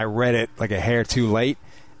 and I read it like a hair too late,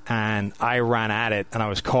 and I ran at it, and I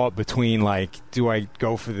was caught between, like, do I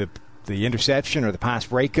go for the interception or the pass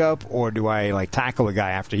breakup, or do I, like, tackle the guy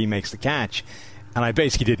after he makes the catch? And I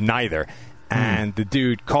basically did neither. And the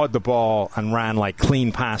dude caught the ball and ran like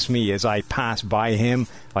clean past me as I passed by him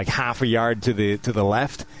like half a yard to the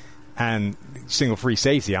left, and single free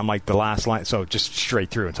safety. I'm like the last line, so just straight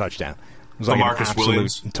through and touchdown. It was like an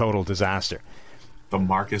absolute total disaster. The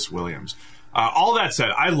Marcus Williams. All that said,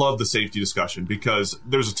 I love the safety discussion because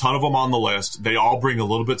there's a ton of them on the list. They all bring a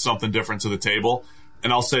little bit something different to the table.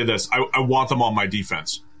 And I'll say this, I want them on my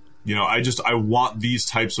defense. You know, I want these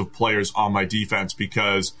types of players on my defense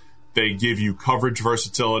because they give you coverage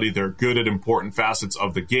versatility. They're good at important facets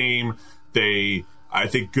of the game. I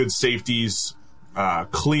think good safeties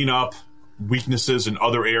clean up weaknesses in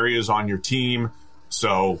other areas on your team.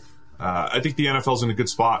 So I think the NFL's in a good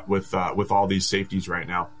spot with all these safeties right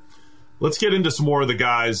now. Let's get into some more of the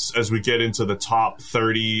guys as we get into the top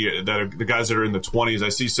 30, that are the guys that are in the 20s. I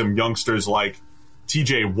see some youngsters like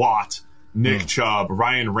TJ Watt, Nick Chubb,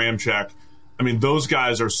 Ryan Ramczyk. I mean, those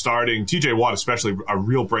guys are starting, TJ Watt especially, a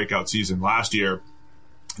real breakout season last year.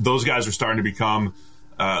 Those guys are starting to become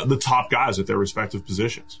the top guys at their respective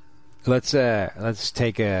positions. Let's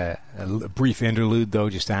take a brief interlude,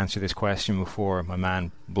 though, just to answer this question before my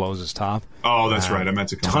man blows his top. Oh, that's right. I meant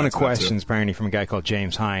to come back to that, ton of questions, apparently, from a guy called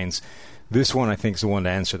James Hines. This one, I think, is the one to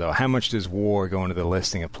answer, though. How much does WAR go into the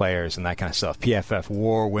listing of players and that kind of stuff? PFF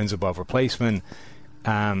WAR, wins above replacement.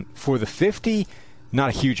 For the 50, not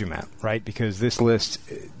a huge amount, right? Because this list,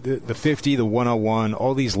 the 50, the 101,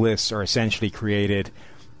 all these lists are essentially created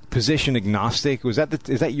position agnostic. Is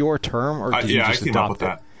that your term, or did you just adopt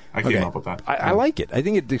it? I came up with that. I like it. I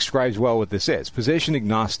think it describes well what this is. Position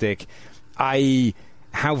agnostic, i.e.,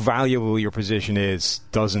 how valuable your position is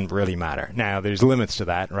doesn't really matter. Now, there's limits to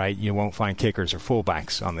that, right? You won't find kickers or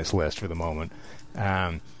fullbacks on this list for the moment.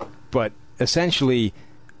 But essentially,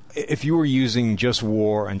 if you were using just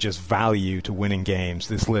WAR and just value to winning games,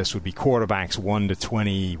 this list would be quarterbacks 1 to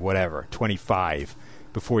 20, whatever, 25,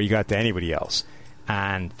 before you got to anybody else.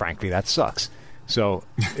 And frankly, that sucks. So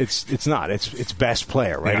it's not. It's best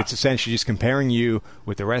player, right? Yeah. It's essentially just comparing you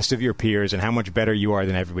with the rest of your peers and how much better you are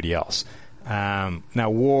than everybody else. Now,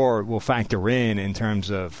 WAR will factor in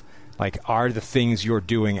terms of, like, are the things you're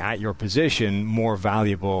doing at your position more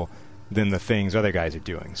valuable than the things other guys are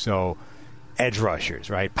doing? So edge rushers,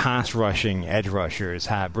 right? Pass rushing edge rushers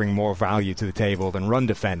bring more value to the table than run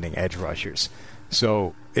defending edge rushers.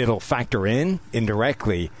 So it'll factor in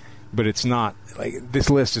indirectly, but it's not like this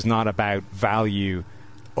list is not about value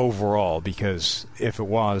overall, because if it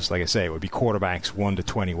was, like I say, it would be quarterbacks 1 to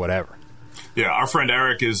 20, whatever. Yeah, our friend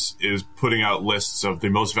Eric is putting out lists of the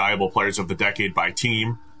most valuable players of the decade by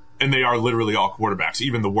team, and they are literally all quarterbacks,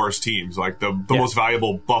 even the worst teams. Like the most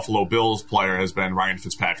valuable Buffalo Bills player has been Ryan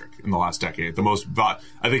Fitzpatrick in the last decade.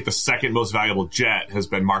 I think the second most valuable Jet has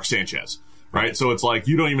been Mark Sanchez, right? So it's like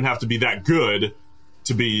you don't even have to be that good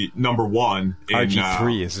to be number one.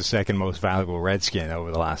 RG3 is the second most valuable Redskin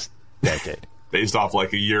over the last decade. Based off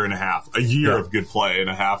like a year and a half. A year of good play and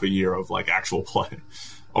a year of like actual play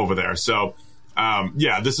over there. So,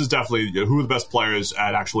 this is definitely who are the best players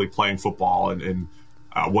at actually playing football and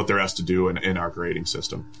what they're asked to do in our grading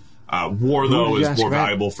system. WAR, though, is more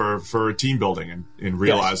valuable for team building and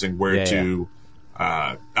realizing where to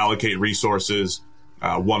allocate resources,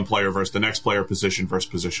 one player versus the next player, position versus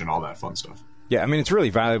position, all that fun stuff. Yeah, I mean, it's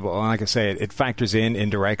really valuable. And like I say, it factors in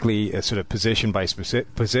indirectly a sort of position by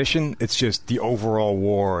position. It's just the overall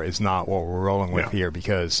WAR is not what we're rolling with here,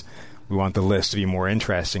 because we want the list to be more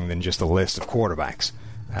interesting than just a list of quarterbacks.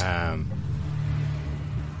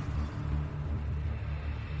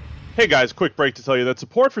 Hey guys, quick break to tell you that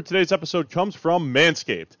support for today's episode comes from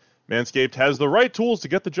Manscaped. Manscaped has the right tools to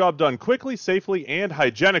get the job done quickly, safely, and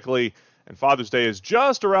hygienically. And Father's Day is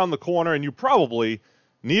just around the corner, and you probably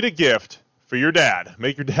need a gift for your dad.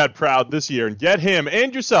 Make your dad proud this year and get him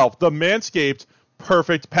and yourself the Manscaped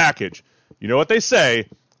Perfect Package. You know what they say,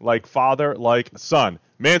 like father, like son.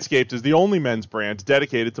 Manscaped is the only men's brand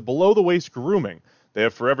dedicated to below-the-waist grooming. They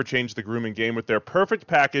have forever changed the grooming game with their Perfect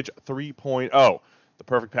Package 3.0. The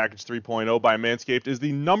Perfect Package 3.0 by Manscaped is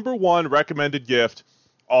the #1 recommended gift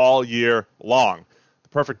all year long. The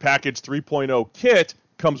Perfect Package 3.0 kit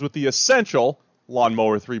comes with the essential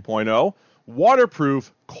Lawnmower 3.0,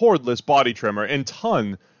 waterproof, cordless body trimmer, and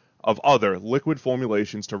ton of other liquid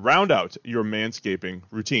formulations to round out your manscaping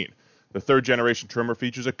routine. The third-generation trimmer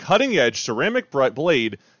features a cutting-edge ceramic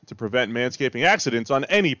blade to prevent manscaping accidents on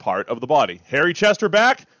any part of the body. Hairy chest or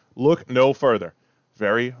back? Look no further.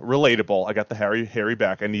 Very relatable. I got the hairy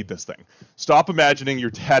back. I need this thing. Stop imagining your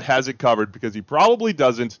dad has it covered, because he probably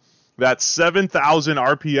doesn't. That 7,000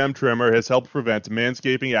 RPM trimmer has helped prevent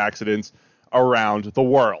manscaping accidents around the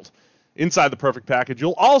world. Inside the Perfect Package,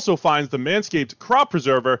 you'll also find the Manscaped Crop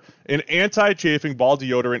Preserver, an anti-chafing ball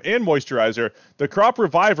deodorant and moisturizer, the Crop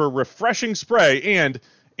Reviver refreshing spray, and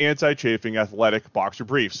anti-chafing athletic boxer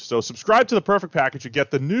briefs. So subscribe to the Perfect Package and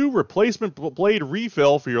get the new replacement blade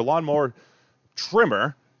refill for your lawnmower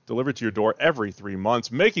trimmer delivered to your door every 3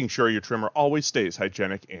 months, making sure your trimmer always stays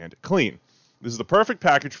hygienic and clean. This is the perfect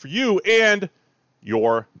package for you and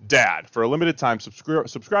your dad. For a limited time,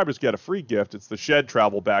 subscribers get a free gift. It's the Shed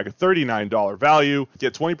Travel Bag, a $39 value.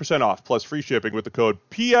 Get 20% off plus free shipping with the code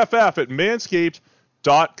PFF at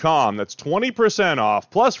manscaped.com. That's 20%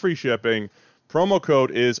 off plus free shipping. Promo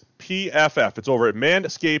code is PFF. It's over at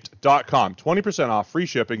manscaped.com. 20% off free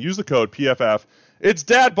shipping. Use the code PFF. It's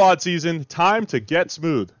dad bod season. Time to get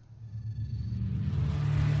smooth.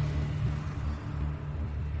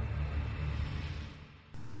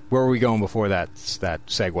 Where were we going before that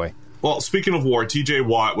segue? Well, speaking of war, TJ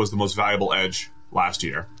Watt was the most valuable edge last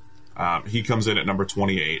year. He comes in at number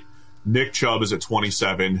 28. Nick Chubb is at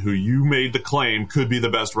 27, who you made the claim could be the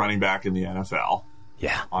best running back in the NFL.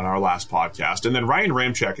 Yeah. On our last podcast. And then Ryan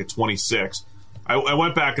Ramczyk at 26. I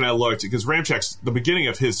went back and I looked, because Ramczyk's, the beginning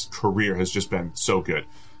of his career has just been so good.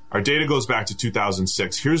 Our data goes back to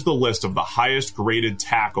 2006. Here's the list of the highest graded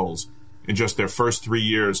tackles in just their first 3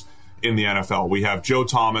 years in the NFL. We have Joe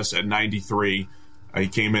Thomas at 93. He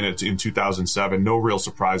came in in 2007. No real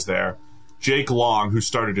surprise there. Jake Long, who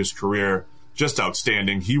started his career just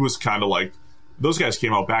outstanding. He was kind of like, those guys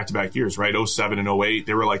came out back-to-back years, right? 07 and 08.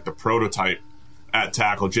 They were like the prototype at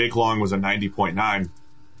tackle. Jake Long was a 90.9.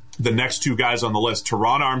 The next two guys on the list,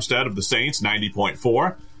 Teron Armstead of the Saints,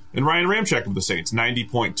 90.4, and Ryan Ramczyk of the Saints,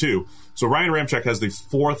 90.2. So Ryan Ramczyk has the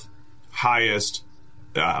fourth highest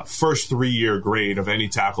first 3-year grade of any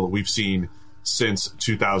tackle that we've seen since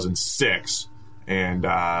 2006. And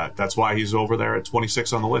that's why he's over there at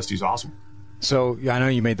 26 on the list. He's awesome. So I know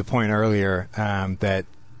you made the point earlier that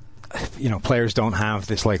players don't have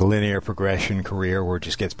this like linear progression career where it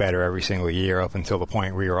just gets better every single year up until the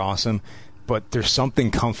point where you're awesome. But there's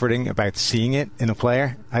something comforting about seeing it in a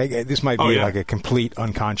player. This might be like a complete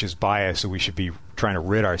unconscious bias that we should be trying to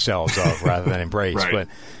rid ourselves of rather than embrace. Right. But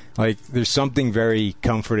like, there's something very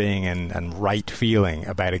comforting and right feeling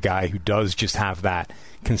about a guy who does just have that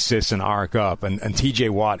consistent arc up. And TJ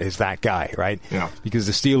Watt is that guy, right? Yeah. Because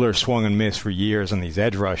the Steelers swung and missed for years on these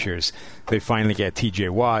edge rushers. They finally get TJ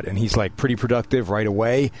Watt, and he's like pretty productive right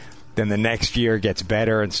away. Then the next year gets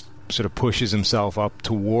better and sort of pushes himself up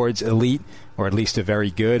towards elite, or at least a very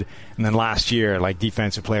good. And then last year, like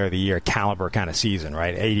defensive player of the year caliber kind of season,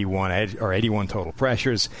 right? 81 total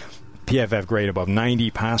pressures, PFF grade above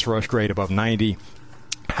 90, pass rush grade above 90,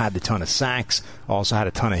 had a ton of sacks, also had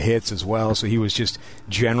a ton of hits as well. So he was just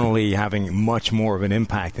generally having much more of an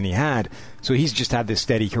impact than he had. So he's just had this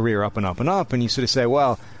steady career up and up and up. And you sort of say,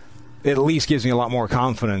 well, it at least gives me a lot more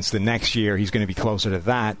confidence that next year he's going to be closer to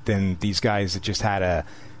that than these guys that just had a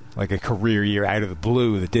career year out of the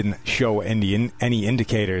blue that didn't show any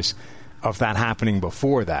indicators of that happening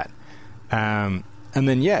before that. And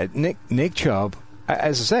then, Nick Chubb,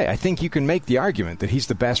 as I say, I think you can make the argument that he's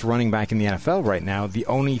the best running back in the NFL right now. The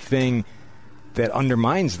only thing that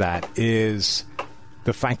undermines that is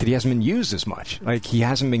the fact that he hasn't been used as much. Like, he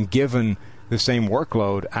hasn't been given the same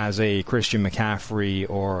workload as a Christian McCaffrey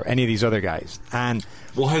or any of these other guys. And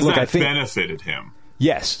has that benefited him?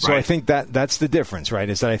 Yes. So I think that's the difference, right?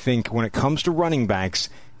 Is that I think when it comes to running backs,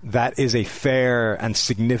 that is a fair and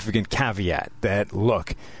significant caveat that,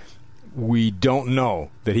 look, we don't know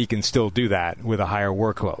that he can still do that with a higher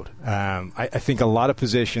workload. I think a lot of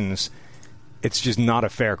positions, it's just not a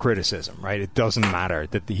fair criticism, right? It doesn't matter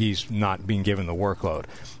that he's not being given the workload.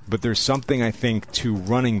 But there's something, I think, to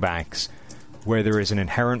running backs where there is an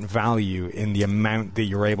inherent value in the amount that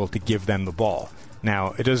you're able to give them the ball.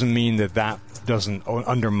 Now, it doesn't mean that doesn't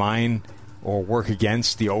undermine or work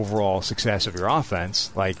against the overall success of your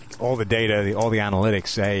offense. Like, all the data, all the analytics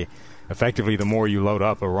say, effectively, the more you load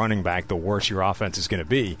up a running back, the worse your offense is going to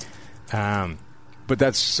be. But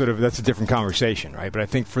that's a different conversation, right? But I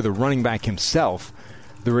think for the running back himself,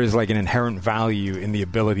 there is like an inherent value in the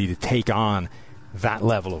ability to take on that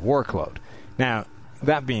level of workload. Now,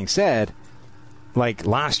 that being said, like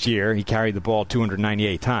last year, he carried the ball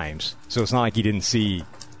 298 times. So it's not like he didn't see,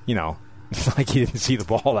 it's not like he didn't see the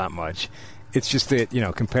ball that much. It's just that,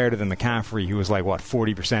 compared to the McCaffrey, who was like,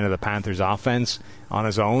 40% of the Panthers' offense on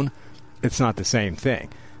his own, it's not the same thing.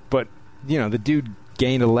 But, the dude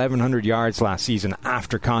gained 1,100 yards last season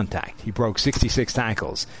after contact. He broke 66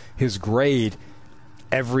 tackles. His grade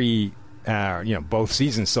every, both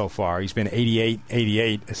seasons so far, he's been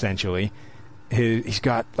 88, essentially. He's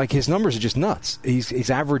got, his numbers are just nuts. He's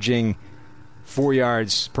averaging 4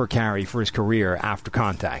 yards per carry for his career after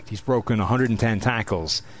contact. He's broken 110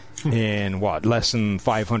 tackles in, less than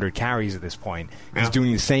 500 carries at this point. Yeah. He's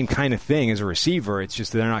doing the same kind of thing as a receiver. It's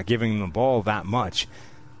just that they're not giving him the ball that much.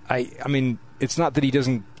 I mean, it's not that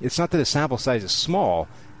it's not that his sample size is small.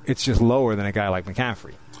 It's just lower than a guy like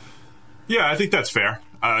McCaffrey. Yeah, I think that's fair.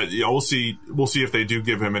 We'll see if they do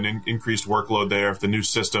give him an increased workload there, if the new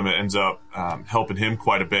system ends up helping him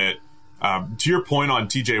quite a bit. To your point on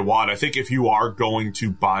TJ Watt, I think if you are going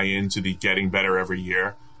to buy into the getting better every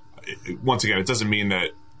year, once again, it doesn't mean that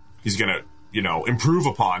he's going to, improve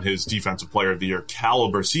upon his Defensive Player of the Year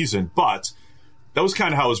caliber season, but that was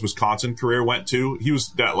kind of how his Wisconsin career went too. He was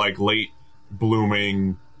that late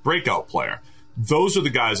blooming breakout player. Those are the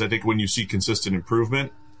guys I think when you see consistent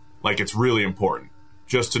improvement, it's really important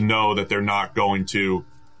just to know that they're not going to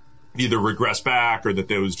either regress back or that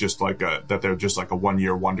there was just that they're just a 1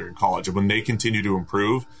 year wonder in college. And when they continue to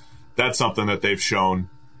improve, that's something that they've shown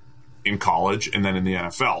in college and then in the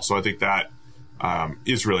NFL. So I think that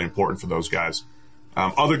is really important for those guys.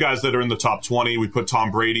 Other guys that are in the top 20, we put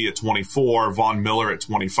Tom Brady at 24, Von Miller at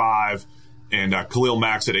 25, and Khalil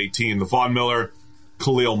Mack's at 18. The Von Miller,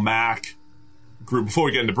 Khalil Mack group, before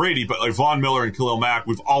we get into Brady, but Von Miller and Khalil Mack,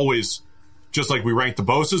 we've always, just like we ranked the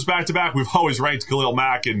Bosa's back-to-back, we've always ranked Khalil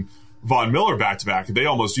Mack and Von Miller back-to-back. They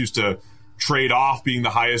almost used to trade off being the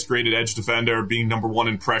highest-rated edge defender, being number one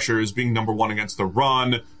in pressures, being number one against the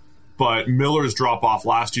run. But Miller's drop-off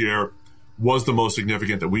last year was the most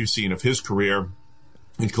significant that we've seen of his career.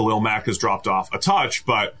 And Khalil Mack has dropped off a touch,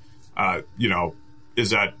 but,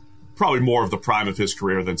 is at probably more of the prime of his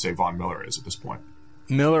career than, say, Von Miller is at this point.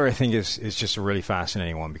 Miller, I think, is just a really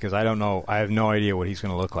fascinating one because I don't know. I have no idea what he's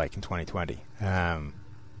going to look like in 2020.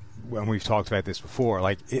 When we've talked about this before,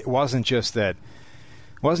 it wasn't just that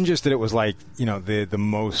it was the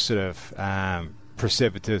most sort of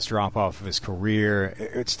precipitous drop off of his career.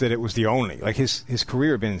 It's that it was the only. His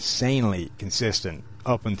career had been insanely consistent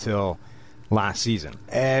up until last season.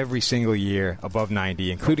 Every single year above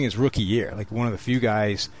 90, including his rookie year. One of the few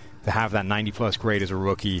guys to have that 90-plus grade as a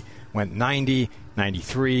rookie went 90,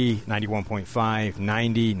 93, 91.5,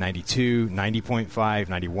 90, 92, 90.5,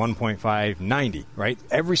 91.5, 90, right?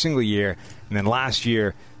 Every single year. And then last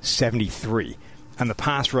year, 73. And the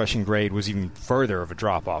pass rushing grade was even further of a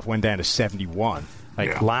drop-off, went down to 71.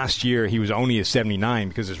 Last year, he was only a 79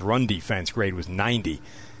 because his run defense grade was 90.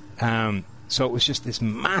 So it was just this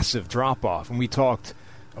massive drop-off. And we talked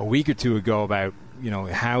a week or two ago about,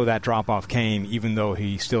 how that drop-off came, even though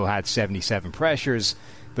he still had 77 pressures,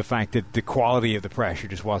 the fact that the quality of the pressure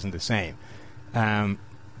just wasn't the same.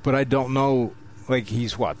 But I don't know,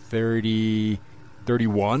 he's 30,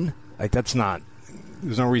 31? That's not,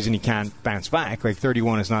 there's no reason he can't bounce back.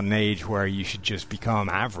 31 is not an age where you should just become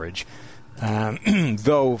average.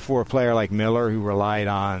 Though for a player like Miller, who relied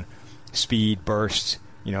on speed, burst,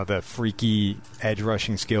 the freaky edge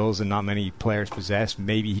rushing skills that not many players possess,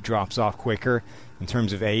 maybe he drops off quicker in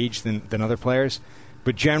terms of age than other players.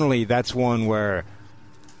 But generally, that's one where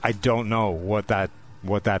I don't know what that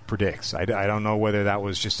predicts. I don't know whether that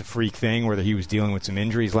was just a freak thing, whether he was dealing with some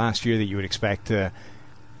injuries last year that you would expect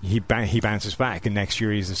he bounces back, and next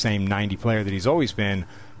year he's the same 90 player that he's always been,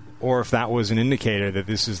 or if that was an indicator that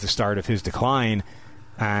this is the start of his decline,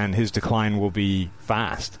 and his decline will be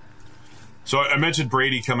fast. So I mentioned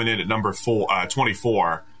Brady coming in at number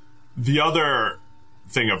 24. The other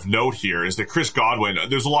thing of note here is that Chris Godwin,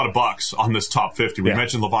 there's a lot of Bucks on this top 50. We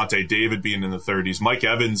mentioned Levante David being in the 30s. Mike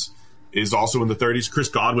Evans is also in the 30s. Chris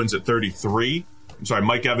Godwin's at 33. I'm sorry,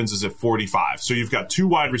 Mike Evans is at 45. So you've got two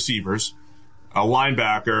wide receivers a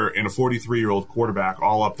linebacker, and a 43-year-old quarterback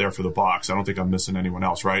all up there for the Bucs. I don't think I'm missing anyone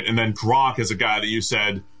else, right? And then Gronk is a guy that you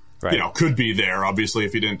said, could be there, obviously,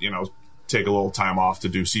 if he didn't, take a little time off to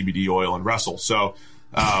do CBD oil and wrestle. So,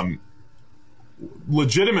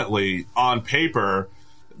 legitimately, on paper,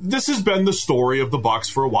 this has been the story of the Bucs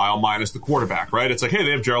for a while, minus the quarterback, right? It's like, hey,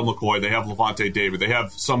 they have Gerald McCoy, they have Levante David, they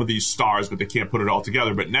have some of these stars, but they can't put it all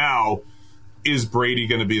together. But now, is Brady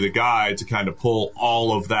going to be the guy to kind of pull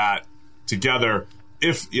all of that together?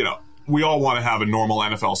 If, we all want to have a normal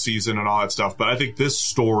NFL season and all that stuff, but I think this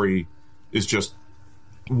story is just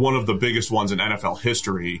one of the biggest ones in NFL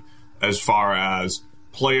history as far as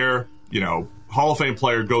player, Hall of Fame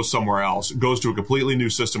player goes somewhere else, goes to a completely new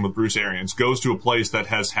system with Bruce Arians, goes to a place that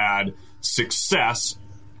has had success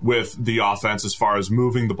with the offense as far as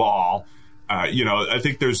moving the ball. I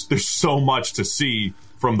think there's so much to see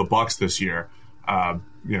from the Bucs this year,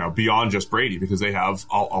 beyond just Brady, because they have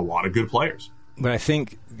a lot of good players. But I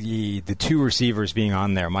think the two receivers being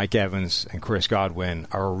on there, Mike Evans and Chris Godwin,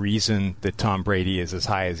 are a reason that Tom Brady is as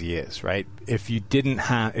high as he is, right? If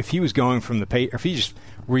he was going from if he just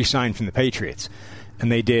re-signed from the Patriots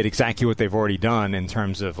and they did exactly what they've already done in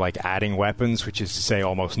terms of like adding weapons, which is to say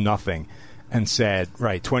almost nothing, and said,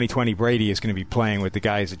 right, 2020 Brady is going to be playing with the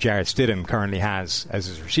guys that Jarrett Stidham currently has as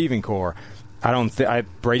his receiving core,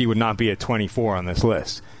 Brady would not be at 24 on this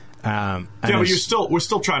list. But we're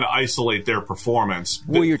still trying to isolate their performance.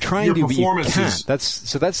 Well, you're trying to, but you can't. Is,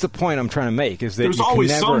 that's the point I'm trying to make. Is that there's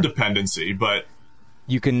always some dependency, but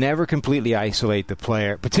you can never completely isolate the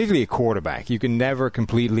player, particularly a quarterback. You can never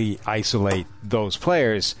completely isolate those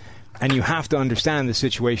players, and you have to understand the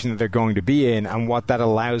situation that they're going to be in and what that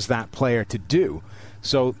allows that player to do.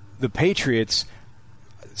 So the Patriots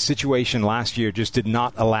situation last year just did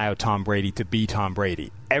not allow Tom Brady to be Tom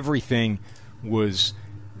Brady. Everything was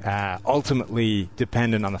ultimately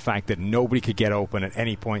dependent on the fact that nobody could get open at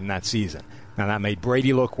any point in that season. Now, that made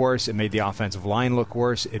Brady look worse. It made the offensive line look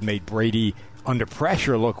worse. It made Brady under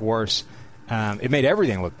pressure look worse. It made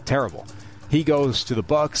everything look terrible. He goes to the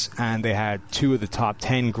Bucs, and they had two of the top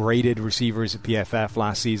 10 graded receivers at PFF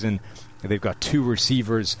last season. They've got two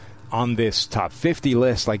receivers on this top 50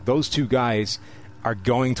 list. Like, those two guys are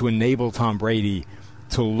going to enable Tom Brady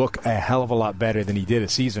to look a hell of a lot better than he did a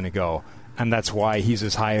season ago. And that's why he's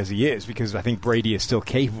as high as he is, because I think Brady is still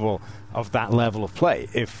capable of that level of play.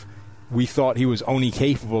 If we thought he was only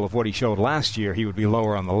capable of what he showed last year, he would be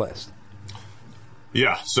lower on the list.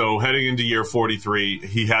 Yeah, so heading into year 43,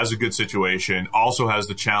 he has a good situation, also has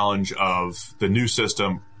the challenge of the new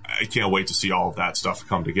system. I can't wait to see all of that stuff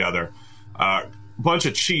come together. Bunch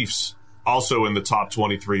of Chiefs also in the top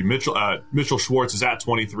 23. Mitchell Schwartz is at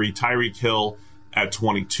 23, Tyreek Hill at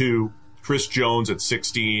 22, Chris Jones at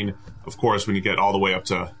 16. Of course, when you get all the way up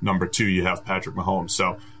to number 2, you have Patrick Mahomes.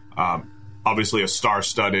 So obviously a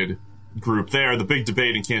star-studded group there. The big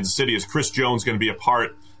debate in Kansas City is Chris Jones going to be a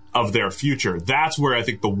part of their future. That's where I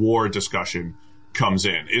think the war discussion comes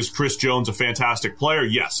in. Is Chris Jones a fantastic player?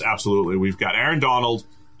 Yes, absolutely. We've got Aaron Donald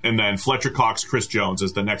and then Fletcher Cox, Chris Jones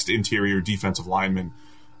as the next interior defensive lineman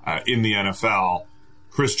in the NFL.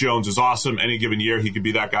 Chris Jones is awesome. Any given year, he could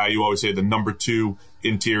be that guy. You always say the number 2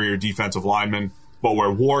 interior defensive lineman. But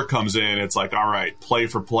where war comes in, it's like, all right, play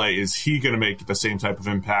for play. Is he going to make the same type of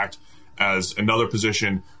impact as another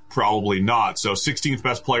position? Probably not. So 16th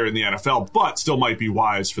best player in the NFL, but still might be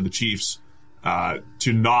wise for the Chiefs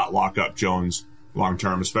to not lock up Jones long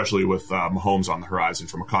term, especially with Mahomes on the horizon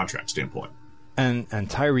from a contract standpoint. And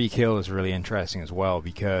Tyreek Hill is really interesting as well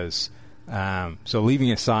because, so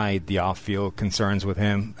leaving aside the off-field concerns with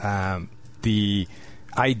him, the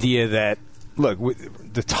idea that, look,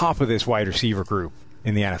 the top of this wide receiver group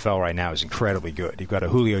in the NFL right now is incredibly good. You've got a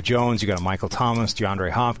Julio Jones, you've got a Michael Thomas,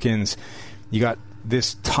 DeAndre Hopkins, you got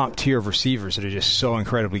this top tier of receivers that are just so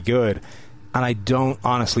incredibly good. And I don't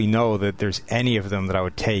honestly know that there's any of them that I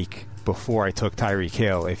would take before I took Tyreek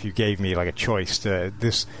Hill if you gave me like a choice to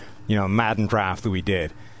this, Madden draft that we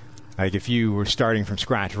did. Like if you were starting from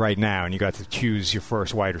scratch right now and you got to choose your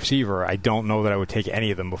first wide receiver, I don't know that I would take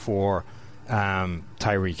any of them before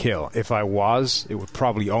Tyreek Hill. If I was, it would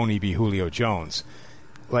probably only be Julio Jones.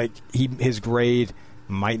 Like his grade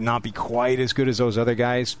might not be quite as good as those other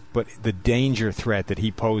guys, but the danger threat that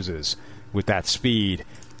he poses with that speed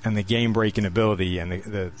and the game-breaking ability and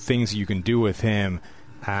the things that you can do with him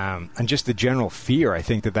and just the general fear I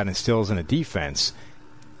think that instills in a defense,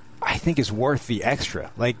 I think is worth the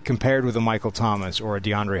extra. Like compared with a Michael Thomas or a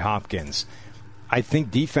DeAndre Hopkins, I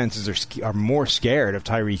think defenses are more scared of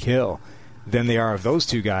Tyreek Hill than they are of those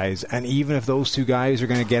two guys. And even if those two guys are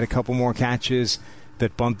going to get a couple more catches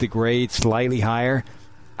that bump the grade slightly higher,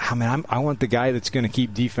 I want the guy that's going to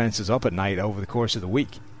keep defenses up at night over the course of the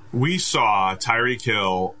week. We saw Tyreek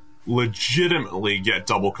Hill legitimately get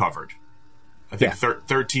double covered. I think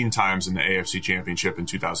 13 times in the AFC Championship in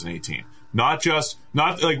 2018. Not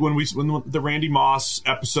like when the Randy Moss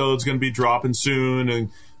episode's going to be dropping soon, and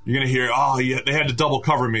you're going to hear, they had to double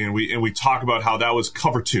cover me, and we talk about how that was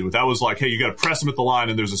cover 2. That was like, hey, you got to press him at the line,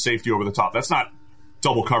 and there's a safety over the top. That's not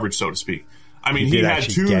double coverage, so to speak. I mean, he had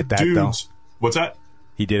 2 dudes. Though. What's that?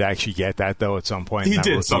 He did actually get that, though, at some point. He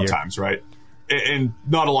did sometimes, right? And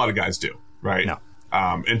not a lot of guys do, right? No.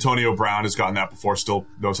 Antonio Brown has gotten that before, still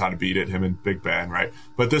knows how to beat it, him and Big Ben, right?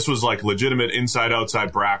 But this was like legitimate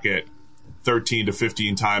inside-outside bracket 13 to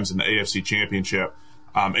 15 times in the AFC Championship.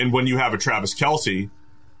 And when you have a Travis Kelce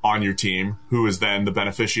on your team, who is then the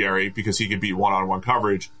beneficiary because he could beat one-on-one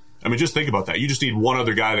coverage, I mean, just think about that. You just need one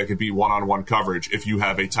other guy that could beat one-on-one coverage if you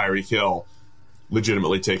have a Tyreek Hill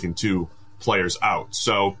legitimately taking 2 players out.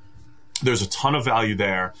 So there's a ton of value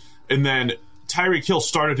there. And then Tyreek Hill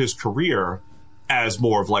started his career as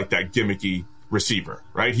more of like that gimmicky receiver,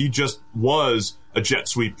 right? He just was a jet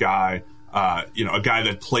sweep guy, a guy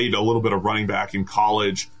that played a little bit of running back in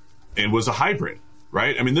college and was a hybrid,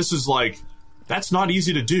 right? I mean, this is like, that's not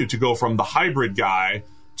easy to do, to go from the hybrid guy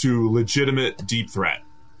to legitimate deep threat,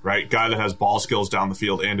 right? Guy that has ball skills down the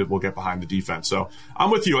field and it will get behind the defense. So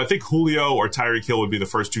I'm with you. I think Julio or Tyreek Hill would be the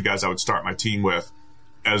first 2 guys I would start my team with.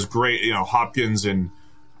 As great, Hopkins and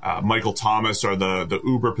Michael Thomas are the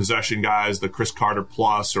uber possession guys, the Chris Carter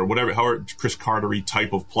plus or whatever, however Chris Carter-y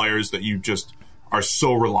type of players that you just are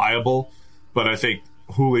so reliable. But I think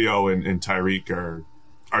Julio and Tyreek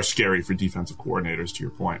are scary for defensive coordinators, to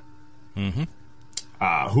your point.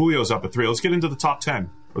 Mm-hmm. Julio's up at 3. Let's get into the top 10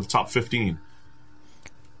 or the top 15.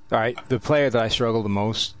 All right, the player that I struggle the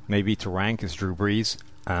most maybe to rank is Drew Brees,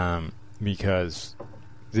 because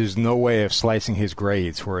there's no way of slicing his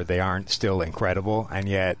grades where they aren't still incredible, and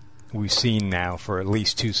yet we've seen now for at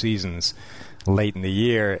least 2 seasons late in the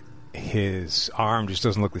year, his arm just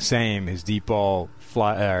doesn't look the same. His deep ball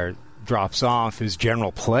drops off. His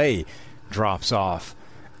general play drops off,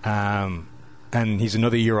 and he's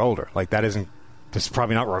another year older. Like that's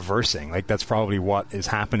probably not reversing. Like that's probably what is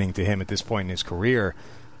happening to him at this point in his career.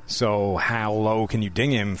 So how low can you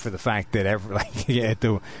ding him for the fact that at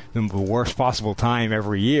the worst possible time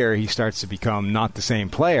every year he starts to become not the same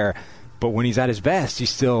player, but when he's at his best, he's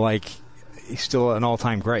still an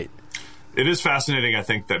all-time great. It is fascinating, I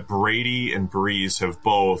think, that Brady and Brees have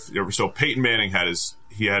both. So Peyton Manning had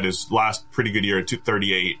his last pretty good year at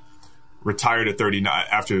 38, retired at 39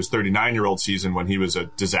 after his 39-year-old season when he was a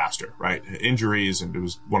disaster, right? Injuries, and it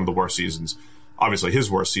was one of the worst seasons. Obviously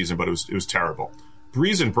his worst season, but it was terrible.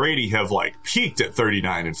 Brees and Brady have peaked at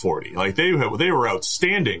 39 and 40. They were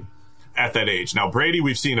outstanding at that age. Now Brady,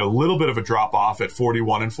 we've seen a little bit of a drop off at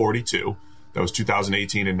 41 and 42. That was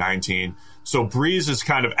 2018 and 19. So Brees is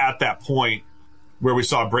kind of at that point where we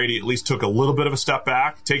saw Brady at least took a little bit of a step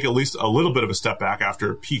back,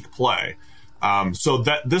 after peak play. So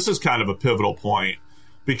that this is kind of a pivotal point,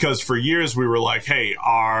 because for years we were like, hey,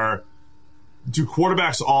 do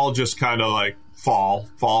quarterbacks all just kind of fall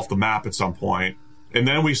off the map at some point? And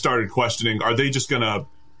then we started questioning, are they just going to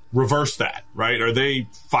reverse that, right? Are they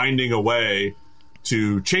finding a way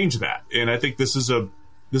to change that? And I think this is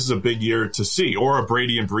a big year to see. Or are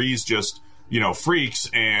Brady and Brees just, freaks,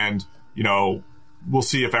 and, we'll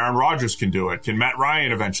see if Aaron Rodgers can do it. Can Matt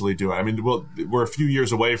Ryan eventually do it? I mean, we're a few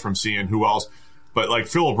years away from seeing who else. But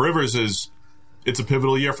Phillip Rivers it's a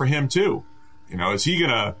pivotal year for him too. Is he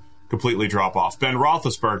going to completely drop off? Ben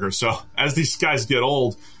Roethlisberger. So as these guys get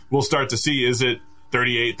old, we'll start to see, is it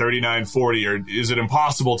 38, 39, 40, or is it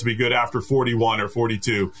impossible to be good after 41 or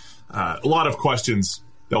 42? A lot of questions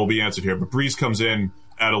that will be answered here. But Brees comes in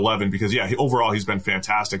at 11 because, overall he's been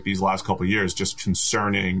fantastic these last couple of years. Just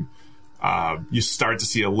concerning. You start to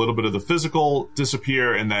see a little bit of the physical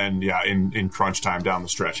disappear, and then, in crunch time down the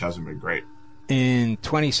stretch hasn't been great. In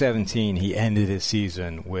 2017, he ended his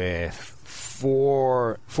season with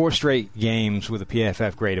four straight games with a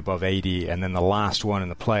PFF grade above 80, and then the last one in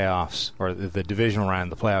the playoffs, or the divisional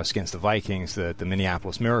round of the playoffs against the Vikings, the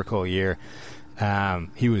Minneapolis Miracle year,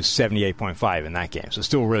 he was 78.5 in that game, so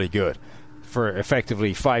still really good. For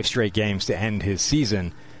effectively 5 straight games to end his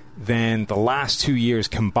season, then the last 2 years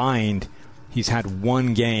combined, he's had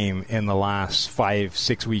 1 game in the last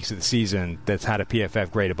 5-6 weeks of the season that's had a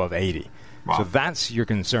PFF grade above 80. Wow. So that's your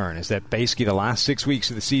concern, is that basically the last 6 weeks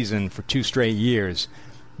of the season for 2 straight years,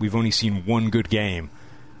 we've only seen 1 good game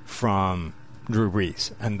from Drew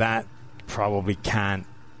Brees. And that probably can't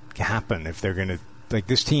happen if they're going to...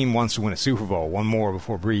 this team wants to win a Super Bowl, one more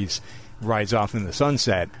before Brees rides off in the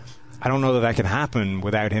sunset. I don't know that can happen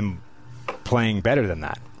without him playing better than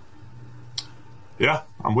that. Yeah,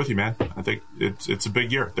 I'm with you, man. I think it's a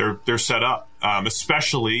big year. They're set up,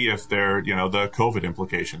 especially if they're the COVID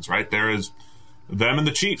implications, right? There is them and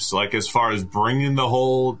the Chiefs, like as far as bringing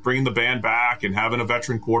the band back and having a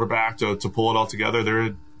veteran quarterback to pull it all together.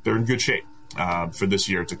 They're in good shape for this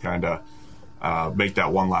year to kind of make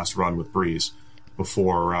that one last run with Breeze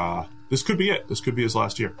before this could be it. This could be his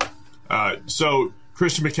last year. So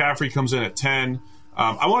Christian McCaffrey comes in at 10.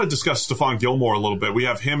 I want to discuss Stephon Gilmore a little bit. We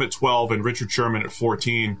have him at 12 and Richard Sherman at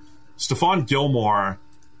 14. Stephon Gilmore,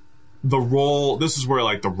 this is where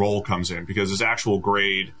like the role comes in because his actual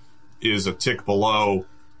grade is a tick below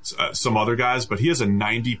some other guys, but he has a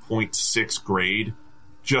 90.6 grade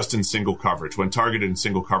just in single coverage when targeted in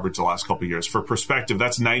single coverage the last couple of years. For perspective,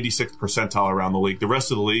 that's 96th percentile around the league. The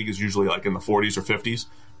rest of the league is usually like in the 40s or 50s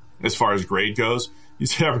as far as grade goes.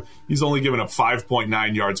 He's only given up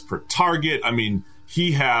 5.9 yards per target. I mean,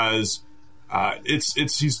 he has he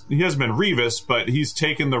hasn't been Revis, but he's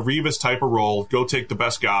taken the Revis type of role. Go take the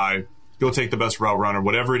best guy, go take the best route runner,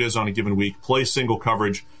 whatever it is on a given week. Play single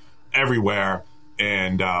coverage everywhere,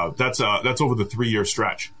 and that's over the 3-year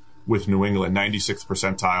stretch with New England. 96th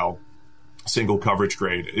percentile single coverage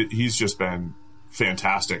grade. He's just been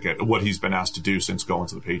fantastic at what he's been asked to do since going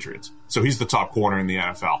to the Patriots. So he's the top corner in the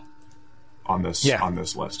NFL on this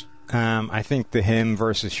list. I think the him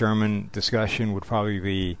versus Sherman discussion would probably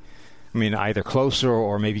be, either closer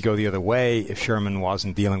or maybe go the other way if Sherman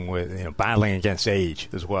wasn't dealing with, battling against age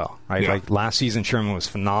as well, right? Yeah. Like last season, Sherman was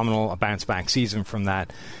phenomenal, a bounce-back season from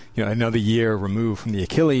that, another year removed from the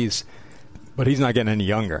Achilles, but he's not getting any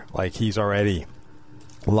younger. Like, he's already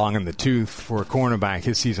long in the tooth for a cornerback.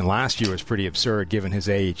 His season last year was pretty absurd given his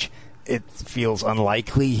age. It feels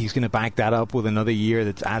unlikely he's going to back that up with another year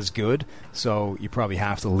that's as good. So you probably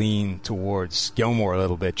have to lean towards Gilmore a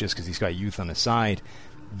little bit just because he's got youth on his side.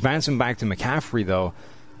 Bouncing back to McCaffrey, though.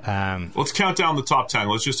 Let's count down the top 10.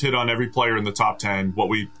 Let's just hit on every player in the top 10, what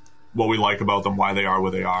we like about them, why they are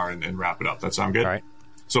where they are, and wrap it up. That sound good? All right.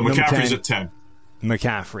 So McCaffrey's at 10.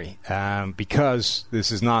 McCaffrey, because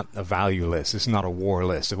this is not a value list. This is not a war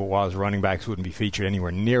list. If it was, running backs wouldn't be featured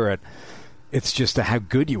anywhere near it. It's just how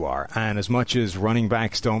good you are. And as much as running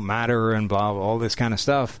backs don't matter and blah, all this kind of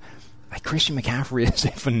stuff, like Christian McCaffrey is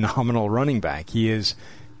a phenomenal running back. He is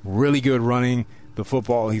really good running the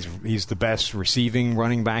football. He's the best receiving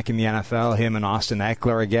running back in the NFL. Him and Austin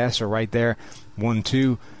Eckler, I guess, are right there,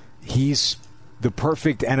 1-2. He's the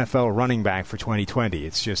perfect NFL running back for 2020.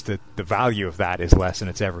 It's just that the value of that is less than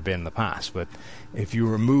it's ever been in the past. But if you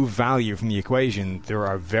remove value from the equation, there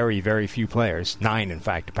are very, very few players, 9 in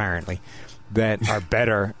fact, apparently, that are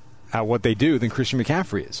better at what they do than Christian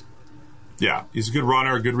McCaffrey is. Yeah, he's a good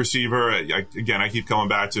runner, a good receiver. I keep coming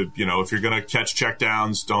back to, if you're going to catch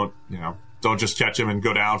checkdowns, don't just catch him and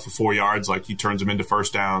go down for 4 yards. Like, he turns them into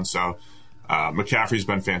first down. So McCaffrey's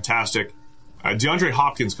been fantastic. DeAndre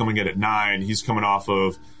Hopkins coming in at 9. He's coming off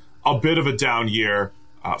of a bit of a down year,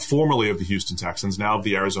 formerly of the Houston Texans, now of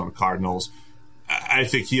the Arizona Cardinals. I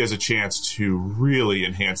think he has a chance to really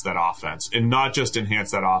enhance that offense, and not just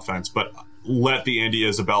enhance that offense, but let the Andy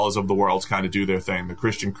Isabellas of the world kind of do their thing, the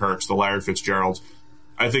Christian Kirks, the Larry Fitzgeralds.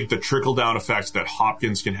 I think the trickle-down effect that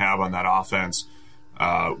Hopkins can have on that offense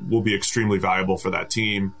will be extremely valuable for that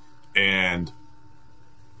team, and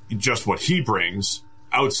just what he brings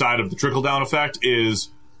outside of the trickle-down effect is,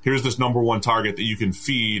 here's this number one target that you can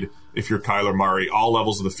feed if you're Kyler Murray, all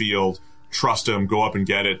levels of the field, trust him, go up and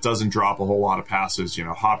get it, doesn't drop a whole lot of passes.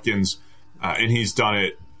 Hopkins, and he's done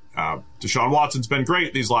it. Deshaun Watson's been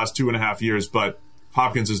great these last 2.5 years, but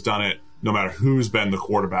Hopkins has done it no matter who's been the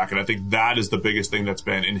quarterback, and I think that is the biggest thing that's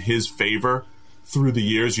been in his favor through the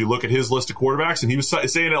years. You look at his list of quarterbacks, and he was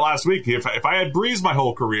saying it last week, if I had Breeze my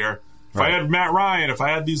whole career, if I had Matt Ryan, if I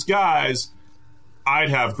had these guys, I'd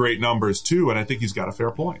have great numbers too, and I think he's got a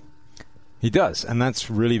fair point. He does, and that's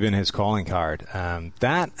really been his calling card.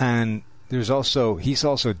 That, and he's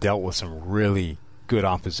also dealt with some really good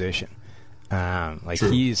opposition.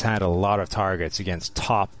 True. He's had a lot of targets against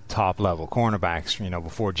top level cornerbacks,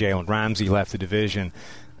 before Jalen Ramsey left the division.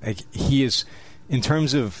 He is, in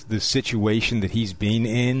terms of the situation that he's been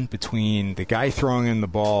in between the guy throwing him the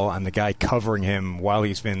ball and the guy covering him while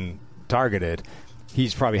he's been targeted,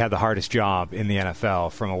 he's probably had the hardest job in the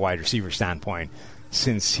NFL from a wide receiver standpoint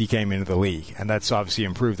since he came into the league. And that's obviously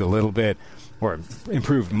improved a little bit, or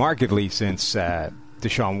improved markedly since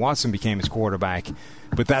Deshaun Watson became his quarterback.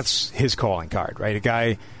 But that's his calling card, right? A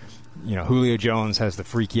guy Julio Jones has the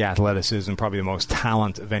freaky athleticism, probably the most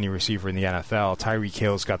talent of any receiver in the NFL. Tyreek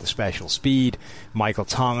Hill's got the special speed. Michael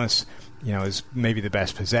Thomas, is maybe the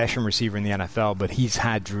best possession receiver in the NFL, but he's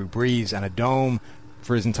had Drew Brees and a dome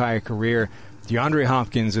for his entire career. DeAndre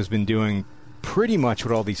Hopkins has been doing pretty much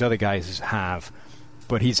what all these other guys have,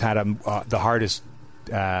 but he's had the hardest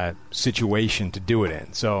situation to do it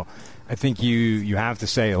in. So I think you have to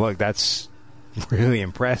say, look, that's really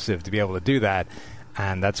impressive to be able to do that,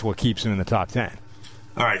 and that's what keeps him in the top 10.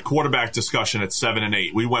 All right, quarterback discussion at 7 and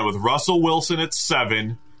 8. We went with Russell Wilson at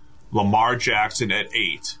 7, Lamar Jackson at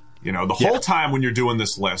 8. The whole time when you're doing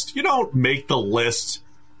this list, you don't make the list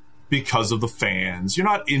because of the fans. You're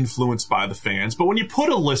not influenced by the fans. But when you put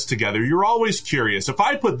a list together, you're always curious. If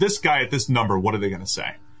I put this guy at this number, what are they going to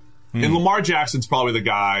say? And Lamar Jackson's probably the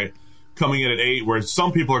guy coming in at 8 where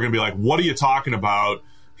some people are going to be like, what are you talking about?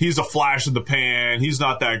 He's a flash in the pan. He's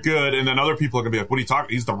not that good. And then other people are going to be like, what are you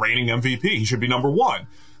talking? He's the reigning MVP. He should be number 1.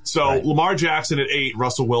 So right. Lamar Jackson at 8,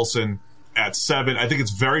 Russell Wilson at 7. I think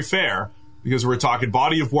it's very fair because we're talking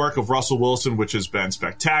body of work of Russell Wilson, which has been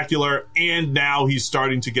spectacular. And now he's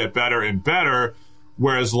starting to get better and better.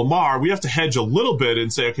 Whereas Lamar, we have to hedge a little bit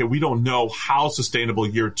and say, okay, we don't know how sustainable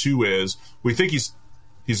year 2 is. We think he's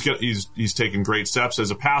taken great steps as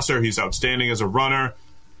a passer. He's outstanding as a runner.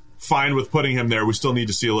 Fine with putting him there. We still need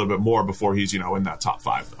to see a little bit more before he's, in that top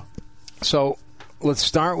 5, though. So let's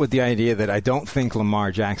start with the idea that I don't think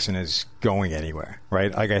Lamar Jackson is going anywhere,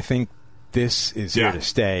 right? Like, I think this is here to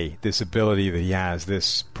stay, this ability that he has,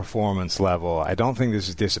 this performance level. I don't think this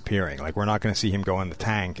is disappearing. Like, we're not going to see him go in the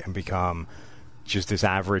tank and become just this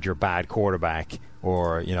average or bad quarterback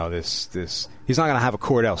or, this. He's not going to have a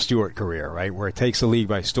Cordell Stewart career, right, where it takes the league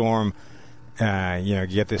by storm. You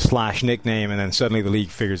get this Slash nickname, and then suddenly the league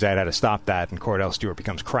figures out how to stop that, and Cordell Stewart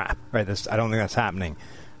becomes crap. Right? I don't think that's happening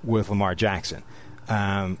with Lamar Jackson.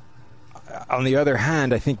 On the other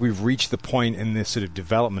hand, I think we've reached the point in this sort of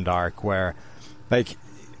development arc where, like,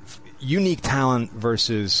 unique talent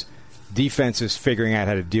versus defenses figuring out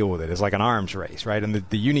how to deal with it is like an arms race, right? And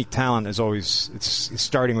the unique talent is always it's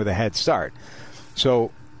starting with a head start.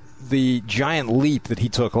 So the giant leap that he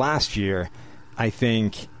took last year, I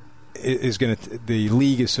think, is going to the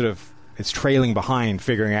league is sort of it's trailing behind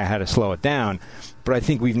figuring out how to slow it down. But I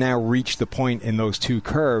think we've now reached the point in those two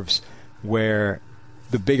curves where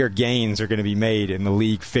the bigger gains are going to be made in the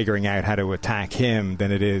league figuring out how to attack him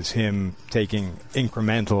than it is him taking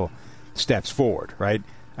incremental steps forward, right?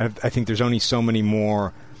 I think there's only so many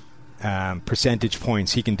more percentage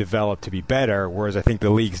points he can develop to be better, whereas I think the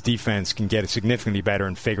league's defense can get significantly better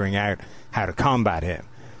in figuring out how to combat him.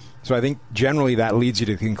 So I think generally that leads you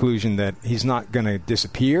to the conclusion that he's not going to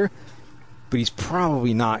disappear, but he's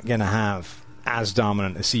probably not going to have as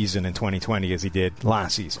dominant a season in 2020 as he did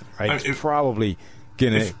last season, right? He's probably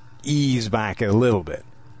going to ease back a little bit.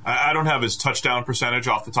 I don't have his touchdown percentage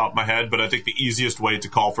off the top of my head, but I think the easiest way to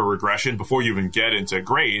call for regression before you even get into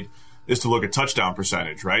grade is to look at touchdown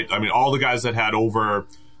percentage, right? I mean, all the guys that had over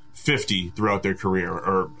 50 throughout their career,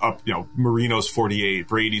 or up, Marino's 48,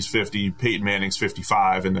 Brady's 50, Peyton Manning's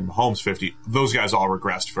 55, and then Mahomes 50. Those guys all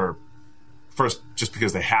regressed first just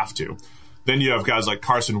because they have to. Then you have guys like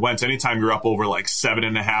Carson Wentz. Anytime you're up over like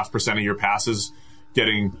 7.5% of your passes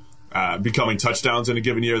becoming touchdowns in a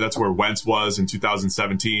given year, that's where Wentz was in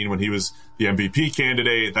 2017 when he was the MVP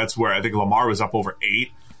candidate. That's where I think Lamar was up over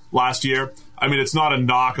 8 last year. I mean, it's not a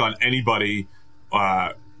knock on anybody.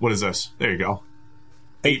 What is this? There you go.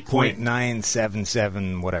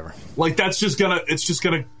 8.977, whatever. Like, it's just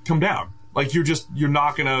gonna come down. Like, you're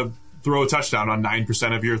not gonna throw a touchdown on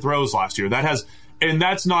 9% of your throws last year. That's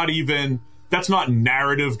not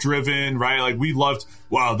narrative driven, right? Like, we loved,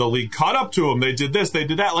 the league caught up to them. They did this, they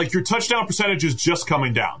did that. Like, your touchdown percentage is just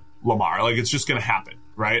coming down, Lamar. Like, it's just gonna happen,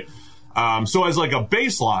 right? So as like a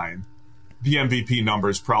baseline, the MVP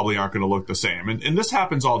numbers probably aren't going to look the same. And this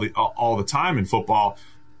happens all the time in football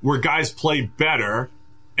where guys play better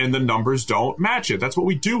and the numbers don't match it. That's what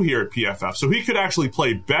we do here at PFF. So he could actually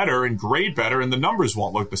play better and grade better and the numbers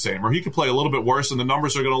won't look the same. Or he could play a little bit worse and the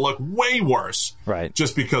numbers are going to look way worse, right?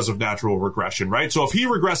 Just because of natural regression, right? So if he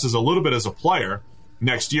regresses a little bit as a player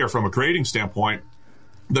next year from a grading standpoint,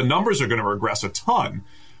 the numbers are going to regress a ton.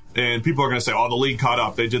 And people are going to say, the league caught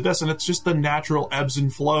up. They did this. And it's just the natural ebbs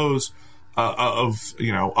and flows of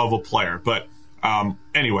a player. But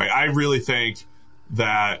anyway, I really think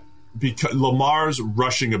that because Lamar's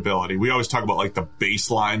rushing ability, we always talk about like the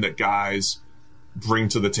baseline that guys bring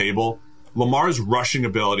to the table. Lamar's rushing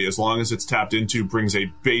ability, as long as it's tapped into, brings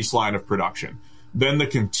a baseline of production. Then the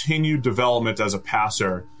continued development as a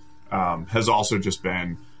passer has also just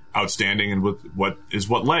been outstanding, and what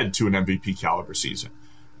led to an MVP caliber season.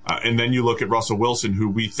 And then you look at Russell Wilson, who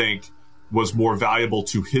we think was more valuable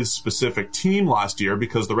to his specific team last year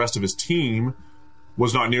because the rest of his team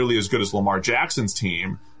was not nearly as good as Lamar Jackson's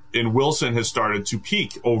team. And Wilson has started to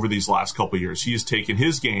peak over these last couple of years. He has taken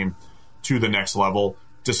his game to the next level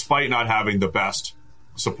despite not having the best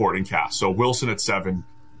supporting cast. So Wilson at 7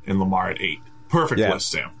 and Lamar at 8. Perfect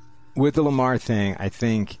list, Sam. With the Lamar thing, I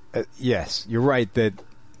think, yes, you're right that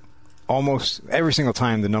almost every single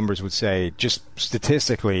time the numbers would say just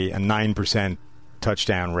statistically a 9%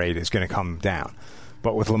 touchdown rate is going to come down.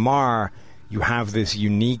 But with Lamar, you have this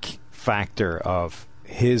unique factor of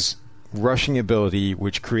his rushing ability,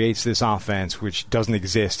 which creates this offense which doesn't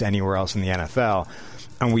exist anywhere else in the NFL.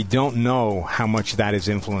 And we don't know how much that is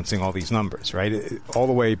influencing all these numbers, right? All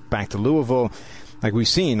the way back to Louisville, like we've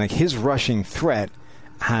seen, like his rushing threat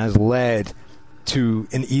has led to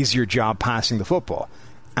an easier job passing the football.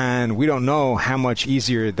 And we don't know how much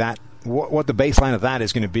easier that, what the baseline of that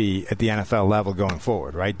is going to be at the NFL level going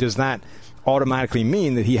forward, right? Does that automatically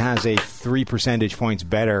mean that he has a 3 percentage points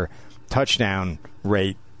better touchdown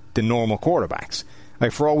rate than normal quarterbacks?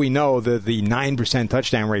 Like, for all we know, the 9%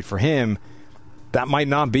 touchdown rate for him, that might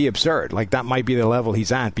not be absurd. Like, that might be the level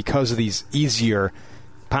he's at because of these easier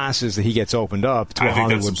passes that he gets opened up to a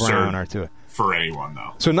Hollywood Brown or to for anyone,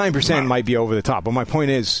 though. So 9% might be over the top. But my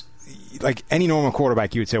point is, like any normal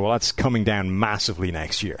quarterback, you would say, well, that's coming down massively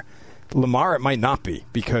next year. Lamar, it might not be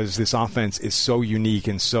because this offense is so unique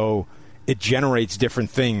and so it generates different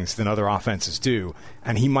things than other offenses do.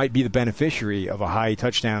 And he might be the beneficiary of a high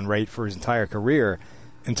touchdown rate for his entire career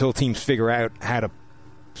until teams figure out how to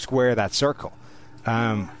square that circle.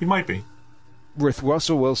 He might be. With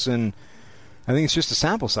Russell Wilson, I think it's just a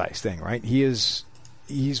sample size thing, right? He's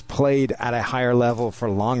played at a higher level for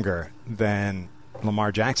longer than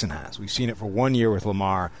Lamar Jackson has. We've seen it for 1 year with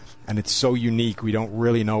Lamar, and it's so unique we don't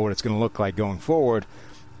really know what it's going to look like going forward.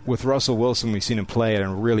 With Russell Wilson, we've seen him play at a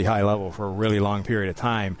really high level for a really long period of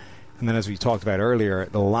time. And then as we talked about earlier,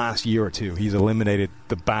 the last year or two, he's eliminated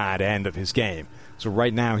the bad end of his game. So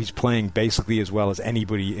right now he's playing basically as well as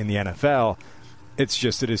anybody in the NFL. It's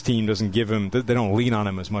just that his team doesn't give him, they don't lean on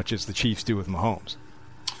him as much as the Chiefs do with Mahomes.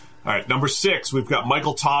 All right, number 6, we've got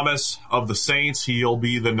Michael Thomas of the Saints. He'll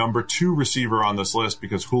be the number 2 receiver on this list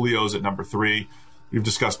because Julio's at number 3. We've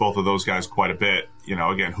discussed both of those guys quite a bit. You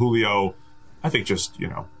know, again, Julio, I think just, you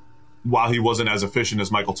know, while he wasn't as efficient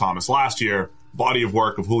as Michael Thomas last year, body of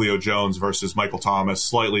work of Julio Jones versus Michael Thomas,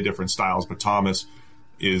 slightly different styles, but Thomas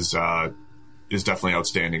is definitely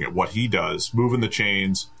outstanding at what he does, moving the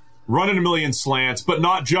chains, running a million slants, but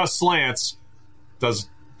not just slants. Does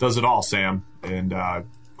it all, Sam. And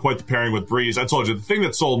quite the pairing with Breeze. I told you, the thing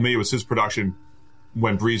that sold me was his production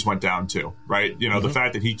when Breeze went down too, right? You know, the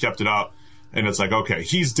fact that he kept it up, and it's like, okay,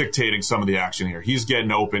 he's dictating some of the action here. He's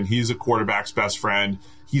getting open. He's a quarterback's best friend.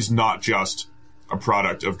 He's not just a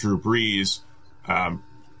product of Drew Brees.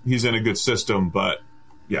 He's in a good system, but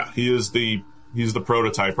yeah, he's the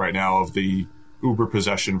prototype right now of the uber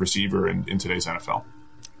possession receiver in today's NFL.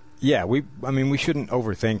 Yeah, we shouldn't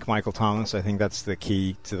overthink Michael Thomas. I think that's the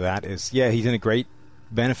key to that is, he's in a great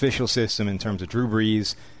beneficial system in terms of Drew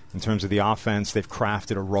Brees, in terms of the offense. They've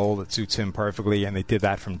crafted a role that suits him perfectly, and they did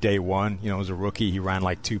that from day one. You know, as a rookie, he ran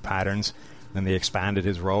like 2 patterns, and they expanded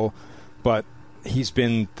his role. But he's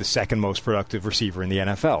been the second most productive receiver in the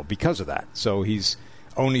NFL because of that. So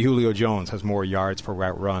only Julio Jones has more yards per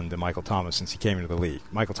route run than Michael Thomas since he came into the league.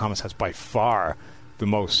 Michael Thomas has by far the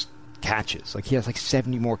most catches. Like, he has like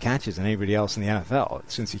 70 more catches than anybody else in the NFL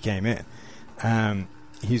since he came in.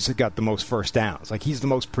 He's got the most first downs. Like, he's the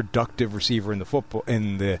most productive receiver in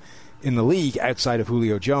the league outside of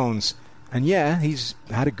Julio Jones. And he's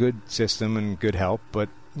had a good system and good help, but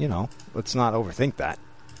let's not overthink that.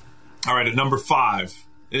 All right, at number 5.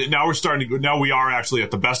 Now we are actually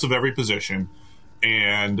at the best of every position,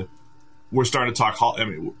 and we're starting to talk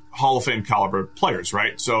Hall of Fame caliber players,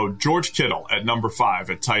 right? So George Kittle at number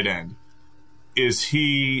 5 at tight end.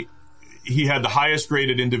 He had the highest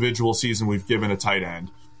graded individual season we've given a tight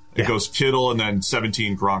end. It goes Kittle and then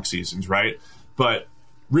 17 Gronk seasons, right? But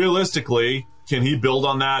realistically, can he build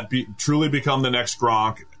on that, truly become the next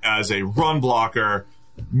Gronk as a run blocker,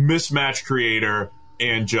 mismatch creator,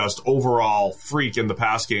 and just overall freak in the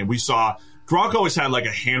pass game? We saw Gronk always had like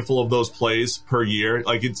a handful of those plays per year.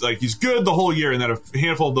 Like, it's like he's good the whole year, and then a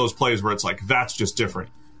handful of those plays where it's like, that's just different.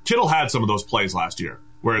 Kittle had some of those plays last year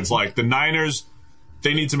where it's like the Niners,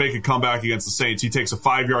 they need to make a comeback against the Saints. He takes a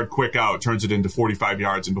 5-yard quick out, turns it into 45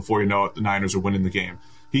 yards, and before you know it, the Niners are winning the game.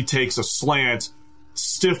 He takes a slant,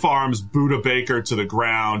 stiff arms Buda Baker to the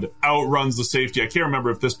ground, outruns the safety. I can't remember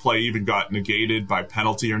if this play even got negated by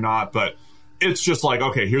penalty or not, but it's just like,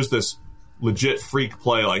 okay, here's this legit freak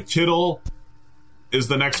play like Kittle is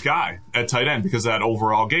the next guy at tight end because of that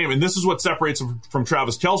overall game. And this is what separates him from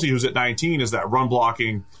Travis Kelce, who's at 19, is that run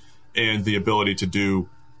blocking and the ability to do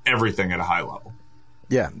everything at a high level.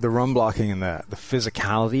 Yeah, the run blocking and the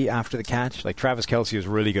physicality after the catch. Like Travis Kelce is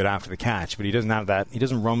really good after the catch, but he doesn't have that. He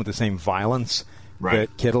doesn't run with the same violence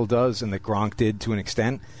that Kittle does and that Gronk did to an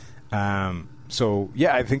extent. So,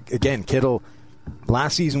 yeah, I think, again, Kittle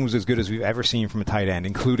last season was as good as we've ever seen from a tight end,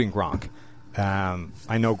 including Gronk.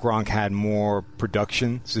 I know Gronk had more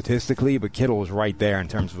production statistically, but Kittle was right there in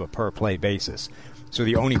terms of a per-play basis. So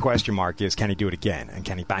the only question mark is, can he do it again, and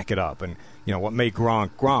can he back it up? And what made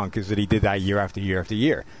Gronk is that he did that year after year after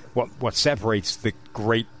year. What separates the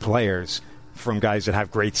great players from guys that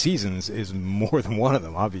have great seasons is more than one of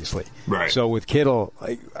them, obviously. Right. So with Kittle,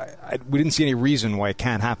 we didn't see any reason why it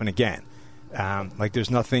can't happen again.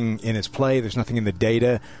 There's nothing in his play, there's nothing in the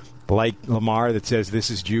data like Lamar that says this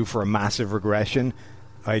is due for a massive regression.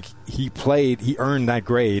 Like, he earned that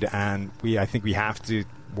grade, and I think we have to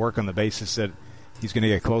work on the basis that he's going to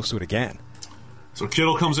get close to it again. So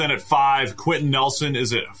Kittle comes in at 5. Quentin Nelson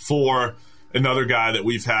is at 4. Another guy that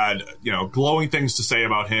we've had, glowing things to say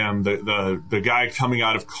about him. The guy coming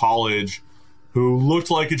out of college who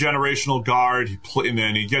looked like a generational guard, and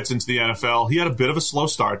then he gets into the NFL. He had a bit of a slow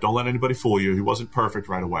start. Don't let anybody fool you. He wasn't perfect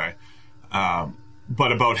right away.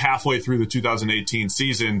 But about halfway through the 2018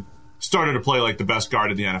 season, started to play like the best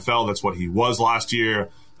guard in the NFL. That's what he was last year.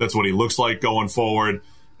 That's what he looks like going forward.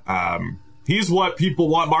 He's what people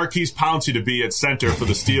want Marquise Pouncey to be at center for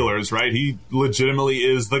the Steelers, right? He legitimately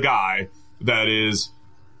is the guy that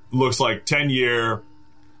looks like 10-year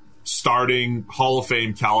starting Hall of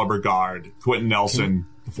Fame caliber guard. Quentin Nelson,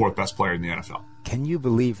 the 4th best player in the NFL. Can you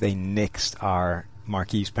believe they nixed our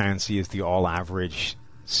Marquise Pouncey as the all-average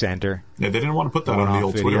center? Yeah, they didn't want to put that on the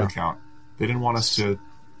old Twitter account. They didn't want us to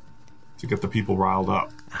get the people riled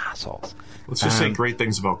up. Assholes. Let's just say great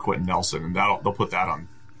things about Quentin Nelson, and they'll put that on.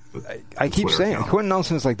 I keep saying Quentin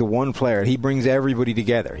Nelson is like the one player. He brings everybody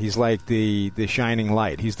together. He's like the shining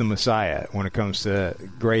light. He's the messiah when it comes to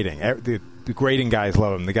grading. The grading guys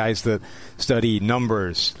love him. The guys that study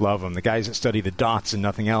numbers love him. The guys that study the dots and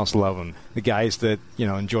nothing else love him. The guys that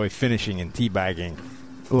enjoy finishing and teabagging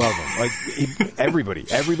love him. Everybody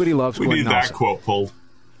loves Quentin Nelson. We need that quote pulled.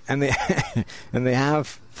 And they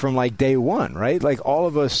have from like day one, right? Like all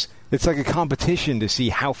of us. It's like a competition to see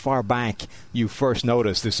how far back you first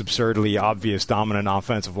noticed this absurdly obvious dominant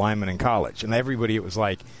offensive lineman in college. And everybody, it was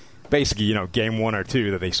like, basically, game 1 or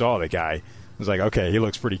 2 that they saw the guy. It was like, okay, he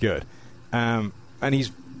looks pretty good. And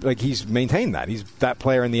he's maintained that. He's that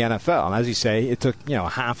player in the NFL. And as you say, it took,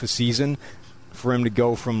 half a season for him to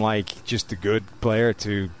go from like just a good player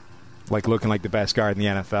to like looking like the best guard in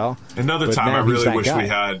the NFL. Another time I really wish we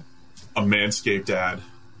had a Manscaped ad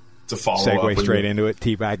to follow segue up straight into it,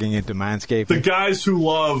 teabagging into Manscaped. The guys who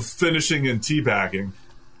love finishing and teabagging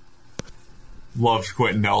loved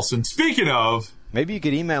Quentin Nelson. Speaking of, maybe you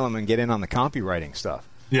could email him and get in on the copywriting stuff.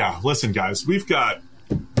 Yeah, listen, guys, we've got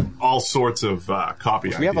all sorts of copy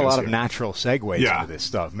ideas. We have a lot of natural segues into this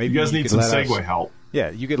stuff. Maybe you guys need some segue help.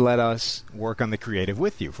 Yeah, you could let us work on the creative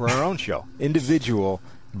with you for our own show. Individual,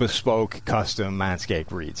 bespoke, custom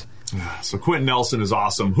Manscaped reads. So Quentin Nelson is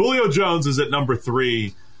awesome. Julio Jones is at number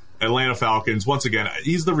 3. Atlanta Falcons, once again,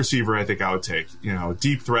 he's the receiver I think I would take.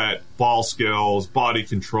 Deep threat, ball skills, body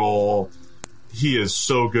control. He is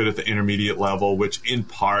so good at the intermediate level, which in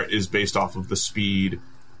part is based off of the speed.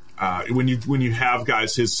 When you have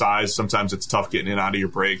guys his size, sometimes it's tough getting in out of your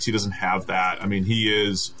breaks. He doesn't have that. I mean, he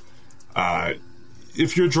is...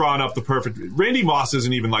 if you're drawing up the perfect... Randy Moss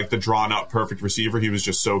isn't even like the drawn-up perfect receiver. He was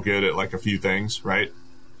just so good at like a few things, right?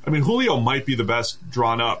 I mean, Julio might be the best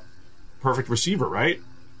drawn-up perfect receiver, right?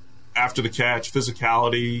 After the catch,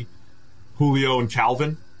 physicality, Julio and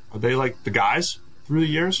Calvin, are they like the guys through the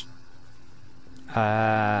years?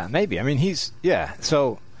 Maybe. I mean,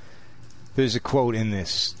 so there's a quote in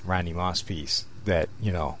this Randy Moss piece that,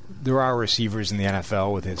 there are receivers in the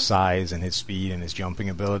NFL with his size and his speed and his jumping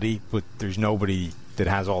ability, but there's nobody that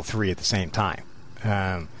has all three at the same time.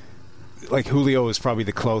 Like Julio is probably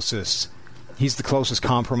the closest. He's the closest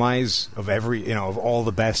compromise of of all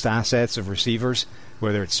the best assets of receivers.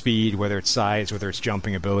 Whether it's speed, whether it's size, whether it's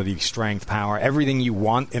jumping ability, strength, power, everything you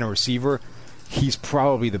want in a receiver, he's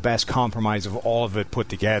probably the best compromise of all of it put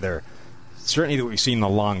together. Certainly that we've seen in a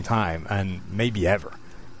long time, and maybe ever.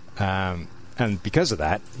 And because of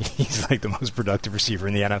that, he's like the most productive receiver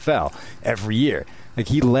in the NFL every year. Like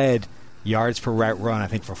he led yards per route run, I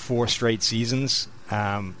think, for 4 straight seasons.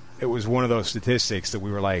 It was one of those statistics that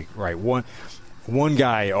we were like, right, one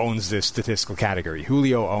guy owns this statistical category.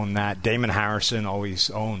 Julio owned that. Damon Harrison always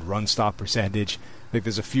owned run-stop percentage. Like,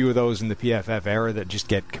 there's a few of those in the PFF era that just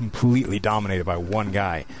get completely dominated by one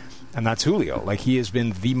guy, and that's Julio. Like, he has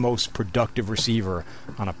been the most productive receiver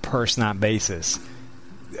on a per-snap basis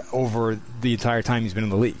over the entire time he's been in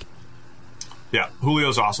the league. Yeah,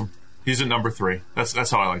 Julio's awesome. He's at number 3. That's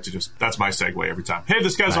how I like to that's my segue every time. Hey,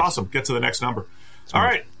 this guy's awesome. Get to the next number. All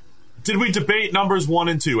right. Did we debate numbers 1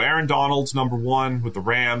 and 2? Aaron Donald's number 1 with the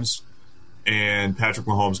Rams, and Patrick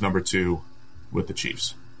Mahomes number 2 with the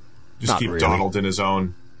Chiefs. Just keep Donald in his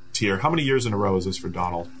own tier. How many years in a row is this for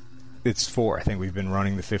Donald? It's 4. I think we've been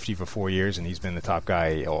running the 50 for 4 years, and he's been the top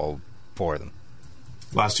guy all 4 of them.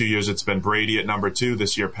 Last 2 years, it's been Brady at number 2.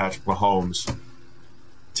 This year, Patrick Mahomes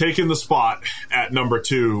taking the spot at number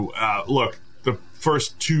 2. Look, the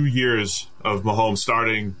first 2 years of Mahomes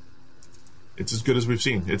starting, it's as good as we've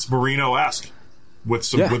seen. It's Marino-esque with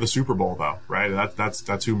a Super Bowl, though, right?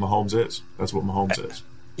 That's who Mahomes is. That's what Mahomes is.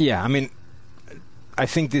 Yeah, I mean, I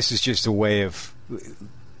think this is just a way of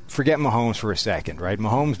forget Mahomes for a second, right?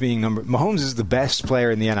 Mahomes is the best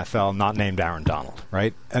player in the NFL, not named Aaron Donald,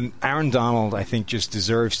 right? And Aaron Donald, I think, just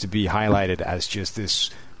deserves to be highlighted as just this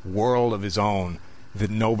world of his own that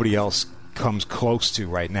nobody else comes close to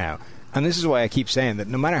right now. And this is why I keep saying that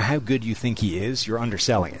no matter how good you think he is, you're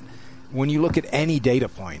underselling it. When you look at any data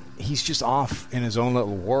point, he's just off in his own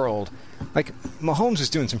little world. Like, Mahomes is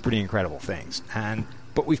doing some pretty incredible things,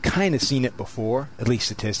 but we've kind of seen it before, at least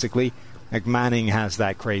statistically. Like, Manning has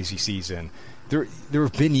that crazy season. There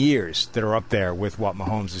have been years that are up there with what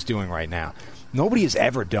Mahomes is doing right now. Nobody has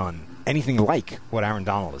ever done anything like what Aaron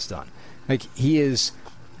Donald has done. Like, he is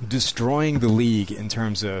destroying the league in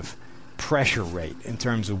terms of pressure rate, in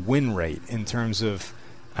terms of win rate, in terms of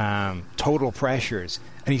total pressures.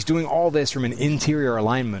 And he's doing all this from an interior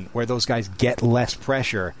alignment where those guys get less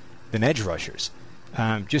pressure than edge rushers.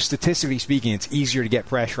 Just statistically speaking, it's easier to get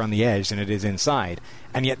pressure on the edge than it is inside.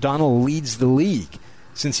 And yet Donald leads the league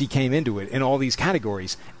since he came into it in all these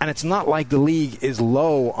categories. And it's not like the league is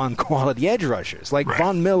low on quality edge rushers. Like,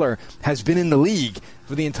 Von Miller has been in the league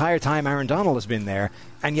for the entire time Aaron Donald has been there,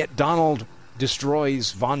 and yet Donald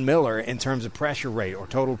destroys Von Miller in terms of pressure rate or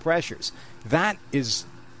total pressures. That is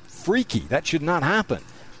freaky. That should not happen.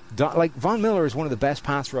 Von Miller is one of the best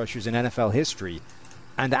pass rushers in NFL history,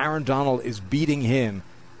 and Aaron Donald is beating him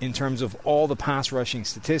in terms of all the pass rushing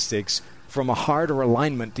statistics from a harder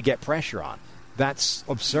alignment to get pressure on. That's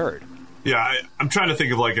absurd. Yeah, I'm trying to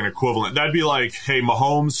think of like an equivalent. That'd be like, hey,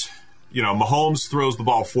 Mahomes throws the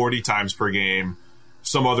ball 40 times per game.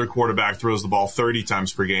 Some other quarterback throws the ball 30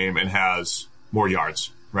 times per game and has more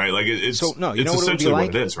yards, right? Like, it's essentially what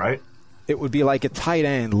it is, right? It would be like a tight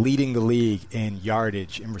end leading the league in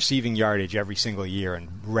yardage and receiving yardage every single year and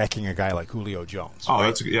wrecking a guy like Julio Jones. Oh, right?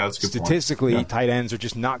 that's a good Statistically, point. tight ends are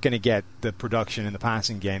just not going to get the production in the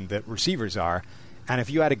passing game that receivers are. And if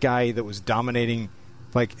you had a guy that was dominating,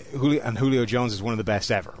 like Julio Jones is one of the best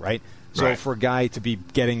ever, right? So for a guy to be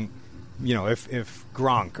getting, if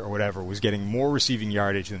Gronk or whatever was getting more receiving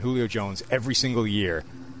yardage than Julio Jones every single year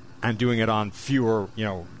and doing it on fewer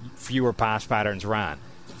pass patterns ran,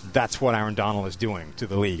 that's what Aaron Donald is doing to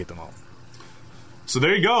the league at the moment. So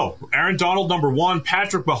there you go. Aaron Donald, number 1.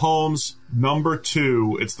 Patrick Mahomes, number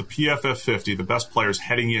 2. It's the PFF 50, the best players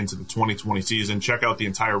heading into the 2020 season. Check out the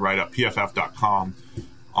entire write-up, pff.com,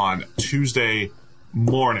 on Tuesday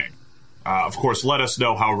morning. Of course, let us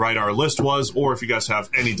know how right our list was, or if you guys have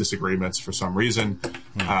any disagreements for some reason,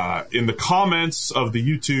 in the comments of the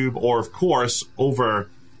YouTube, or, of course, over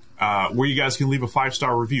where you guys can leave a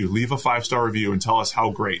 5-star review. Leave a 5-star review and tell us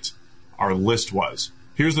how great our list was.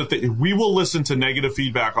 Here's the thing. We will listen to negative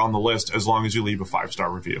feedback on the list as long as you leave a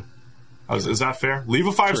 5-star review. Is that fair? Leave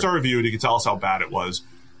a 5-star review and you can tell us how bad it was.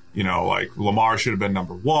 Like Lamar should have been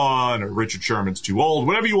number 1 or Richard Sherman's too old.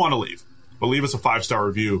 Whatever you want to leave. But leave us a 5-star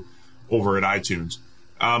review over at iTunes.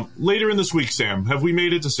 Later in this week, Sam, have we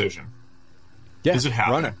made a decision? Yeah. Is it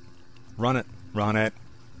happening? Run it.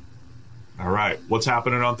 All right. What's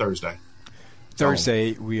happening on Thursday?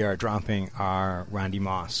 Thursday, we are dropping our Randy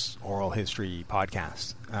Moss oral history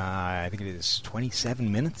podcast. I think it is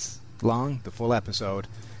 27 minutes long, the full episode.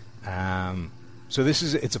 So this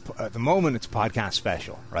is at the moment it's a podcast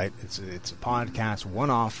special, right? It's a podcast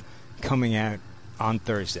one-off coming out on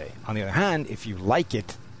Thursday. On the other hand, if you like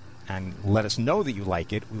it and let us know that you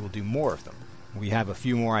like it, we will do more of them. We have a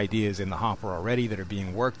few more ideas in the hopper already that are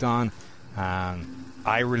being worked on.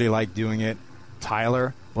 I really like doing it.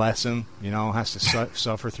 Tyler, bless him, has to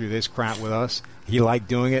suffer through this crap with us. He liked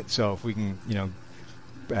doing it, so if we can,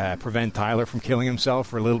 prevent Tyler from killing himself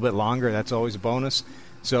for a little bit longer, that's always a bonus.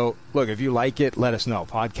 So, look, if you like it, let us know.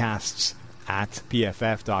 Podcasts at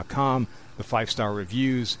pff.com. The 5-star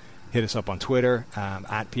reviews. Hit us up on Twitter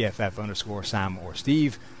at PFF_Sam or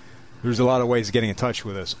Steve. There's a lot of ways of getting in touch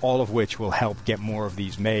with us, all of which will help get more of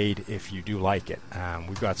these made if you do like it.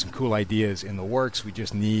 We've got some cool ideas in the works. We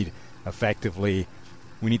just need, effectively,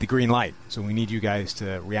 we need the green light. So we need you guys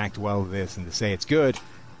to react well to this and to say it's good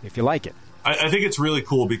if you like it. I think it's really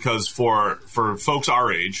cool because for folks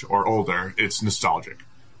our age or older, it's nostalgic.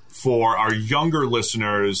 For our younger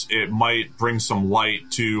listeners, it might bring some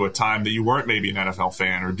light to a time that you weren't maybe an NFL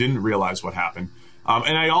fan or didn't realize what happened.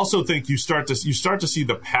 And I also think you start to see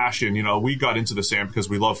the passion. You know, we got into the Sam because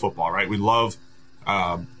we love football, right? We love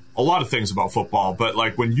a lot of things about football. But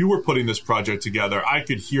like when you were putting this project together, I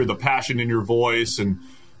could hear the passion in your voice and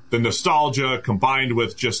the nostalgia combined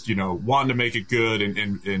with just, you know, wanting to make it good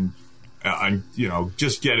and you know,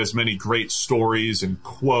 just get as many great stories and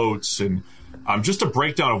quotes and just a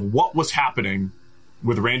breakdown of what was happening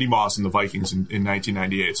with Randy Moss and the Vikings in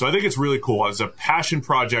 1998. So I think it's really cool. It's a passion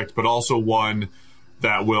project, but also one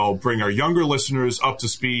that will bring our younger listeners up to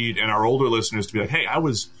speed and our older listeners to be like, hey, I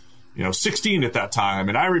was, you know, 16 at that time,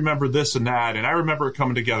 and I remember this and that, and I remember it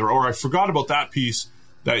coming together, or I forgot about that piece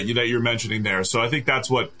that you're mentioning there. So I think that's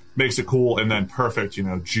what makes it cool, and then perfect, you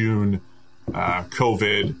know, June,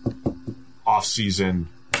 COVID, off-season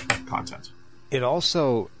content. It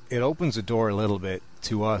opens the door a little bit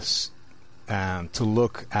to us to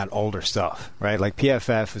look at older stuff, right? Like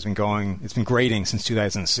PFF it's been grading since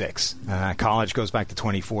 2006. College goes back to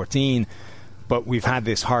 2014, but we've had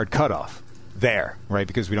this hard cutoff there, right?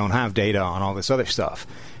 Because we don't have data on all this other stuff.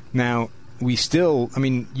 Now,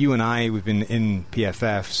 you and I, we've been in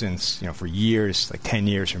PFF since, you know, for years, like 10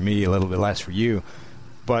 years for me, a little bit less for you.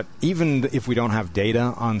 But even if we don't have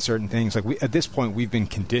data on certain things, like at this point, we've been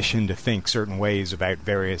conditioned to think certain ways about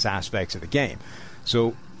various aspects of the game.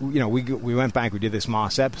 So, you know, we went back, we did this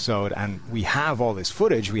Moss episode, and we have all this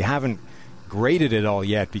footage. We haven't graded it all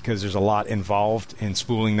yet because there's a lot involved in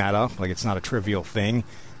spooling that up. Like, it's not a trivial thing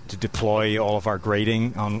to deploy all of our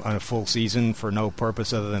grading on a full season for no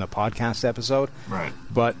purpose other than a podcast episode. Right.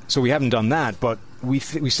 But so we haven't done that, but we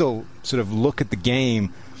still sort of look at the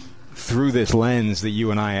game through this lens that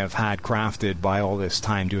you and I have had crafted by all this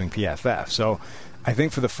time doing PFF. So I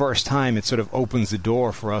think for the first time, it sort of opens the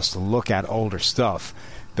door for us to look at older stuff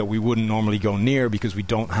that we wouldn't normally go near because we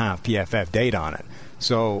don't have PFF data on it.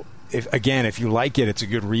 So if you like it, it's a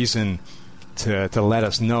good reason to let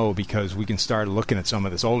us know, because we can start looking at some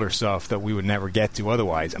of this older stuff that we would never get to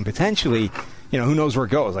otherwise. And potentially, you know, who knows where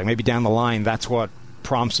it goes. Like maybe down the line, that's what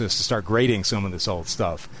prompts us to start grading some of this old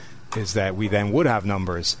stuff, is that we then would have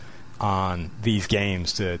numbers on these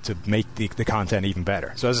games to make the content even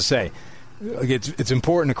better. So as I say, it's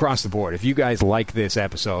important across the board. If you guys like this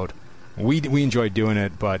episode, we enjoyed doing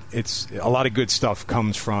it, but it's a lot of good stuff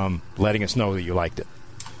comes from letting us know that you liked it.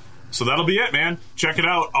 So that'll be it, man. Check it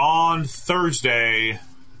out on Thursday,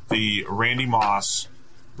 the Randy Moss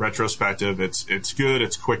retrospective. It's good,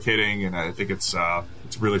 it's quick hitting, and I think it's a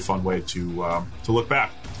really fun way to look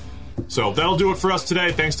back. So that'll do it for us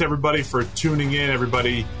today. Thanks to everybody for tuning in.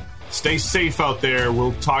 Everybody, stay safe out there.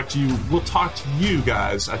 We'll talk to you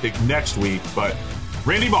guys, I think, next week. But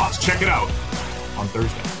Randy Moss, check it out on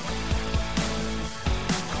Thursday.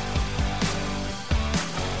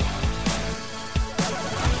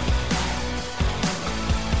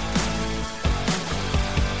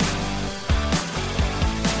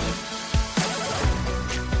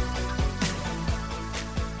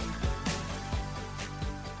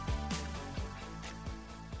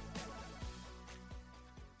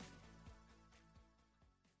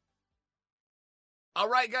 All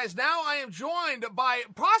right, guys, now I am joined by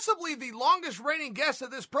possibly the longest reigning guest that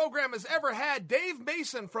this program has ever had, Dave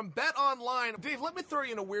Mason from Bet Online. Dave, let me throw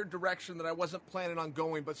you in a weird direction that I wasn't planning on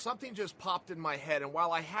going, but something just popped in my head, and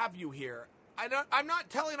while I have you here, I'm not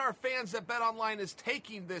telling our fans that Bet Online is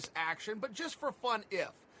taking this action, but just for fun,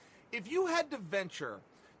 if you had to venture,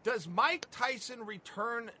 does Mike Tyson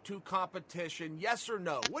return to competition, yes or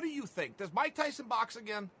no? What do you think? Does Mike Tyson box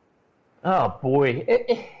again? Oh boy,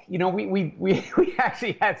 you know, we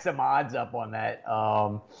actually had some odds up on that.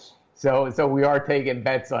 So we are taking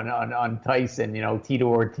bets on Tyson. You know, Tito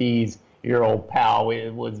Ortiz, your old pal,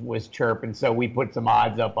 was chirping. So we put some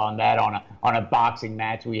odds up on that on a boxing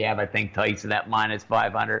match. We have, I think, Tyson at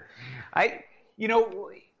 -500.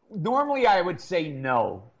 Normally I would say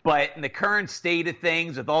no, but in the current state of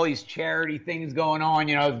things, with all these charity things going on,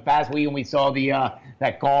 you know, the past weekend we saw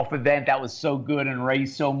that golf event that was so good and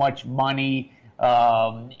raised so much money,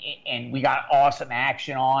 and we got awesome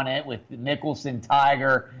action on it with Nicholson,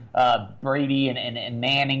 Tiger, Brady, and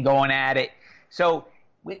Manning going at it. So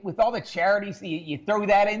with all the charities, you throw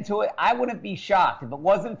that into it, I wouldn't be shocked. If it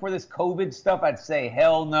wasn't for this COVID stuff, I'd say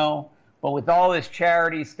hell no. But with all this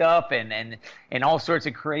charity stuff and all sorts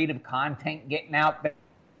of creative content getting out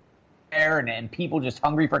there and people just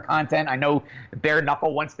hungry for content, I know Bare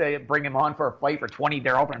Knuckle wants to bring him on for a fight for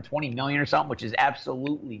they're offering $20 million or something, which is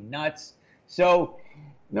absolutely nuts. So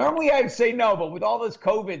normally I'd say no, but with all this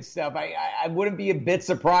COVID stuff, I wouldn't be a bit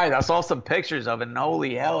surprised. I saw some pictures of it, and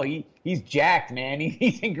holy hell, he's jacked, man.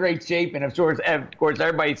 He's in great shape, and of course,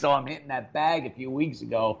 everybody saw him hitting that bag a few weeks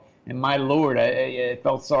ago. And my Lord, I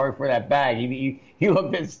felt sorry for that bag. He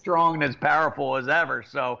looked as strong and as powerful as ever.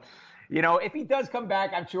 So, if he does come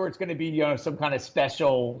back, I'm sure it's going to be, some kind of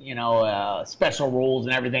special, special rules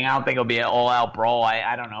and everything. I don't think it'll be an all-out brawl.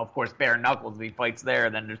 I don't know. Of course, bare knuckles, if he fights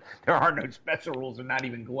there, then there are no special rules and not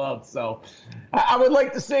even gloves. So I would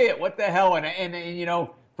like to see it. What the hell? And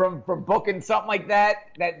from booking something like that,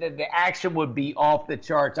 the action would be off the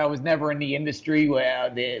charts. I was never in the industry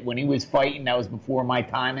when he was fighting. That was before my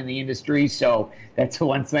time in the industry. So that's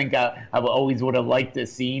one thing I always would have liked to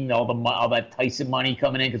see, all that Tyson money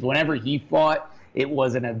coming in, because whenever he fought, it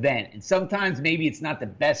was an event. And sometimes maybe it's not the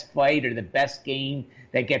best fight or the best game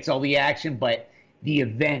that gets all the action, but the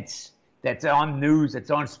events that's on news,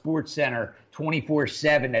 that's on SportsCenter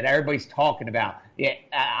 24/7 that everybody's talking about,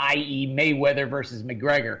 i.e. Mayweather versus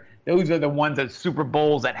McGregor. Those are the ones at Super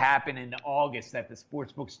Bowls that happen in August that the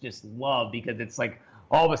sports books just love, because it's like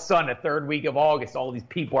all of a sudden the third week of August, all these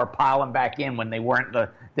people are piling back in when they weren't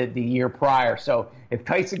the year prior. So if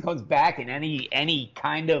Tyson comes back in any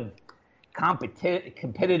kind of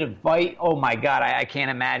competitive fight, oh my God, I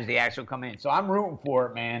can't imagine the action will come in. So I'm rooting for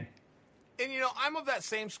it, man. And, I'm of that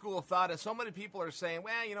same school of thought, as so many people are saying,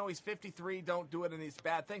 well, he's 53, don't do it, and these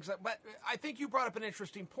bad things. But I think you brought up an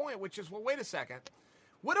interesting point, which is, well, wait a second.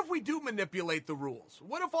 What if we do manipulate the rules?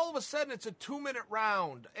 What if all of a sudden it's a 2-minute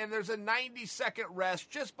round and there's a 90-second rest,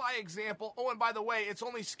 just by example? Oh, and by the way, it's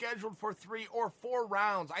only scheduled for 3 or 4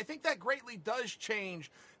 rounds. I think that greatly does change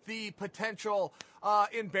the potential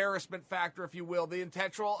embarrassment factor, if you will, the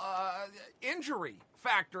intentional injury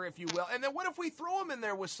factor, if you will. And then what if we throw him in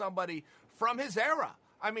there with somebody from his era?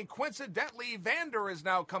 I mean, coincidentally, Vander is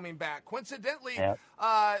now coming back. Coincidentally,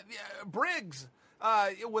 Briggs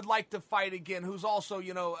would like to fight again, who's also,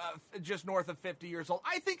 just north of 50 years old.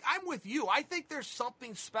 I think I'm with you. I think there's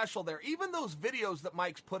something special there. Even those videos that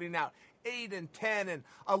Mike's putting out, 8 and 10 and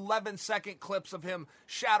 11-second clips of him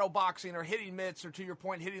shadow boxing or hitting mitts, or to your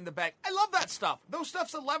point, hitting the bag. I love that stuff. Those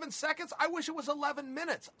stuff's 11 seconds. I wish it was 11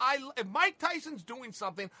 minutes. If Mike Tyson's doing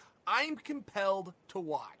something, I'm compelled to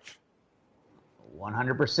watch.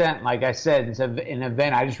 100%. Like I said, it's an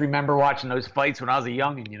event. I just remember watching those fights when I was a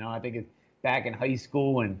youngin'. I think it's back in high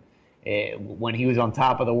school and when he was on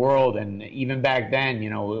top of the world. And even back then, me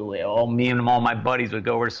and all my buddies would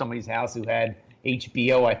go over to somebody's house who had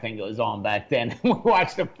HBO, I think it was on back then. We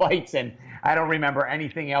watched the fights, and I don't remember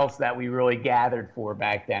anything else that we really gathered for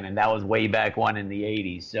back then. And that was way back when in the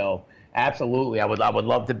 80s. So absolutely, I would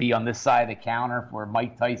love to be on this side of the counter for a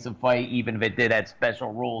Mike Tyson fight, even if it did have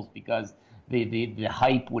special rules, because the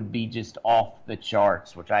hype would be just off the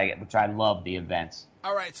charts, which I love the events.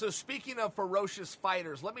 All right, so speaking of ferocious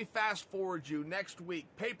fighters, let me fast forward you next week.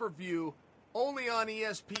 Pay-per-view, only on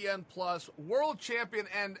ESPN+, world champion,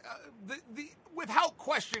 and the without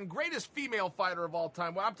question, greatest female fighter of all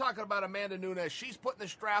time. Well, I'm talking about Amanda Nunes. She's putting the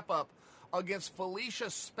strap up against Felicia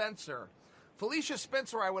Spencer. Felicia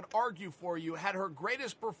Spencer, I would argue for you, had her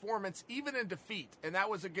greatest performance even in defeat, and that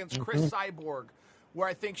was against Chris Cyborg, where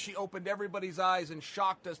I think she opened everybody's eyes and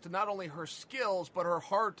shocked us to not only her skills, but her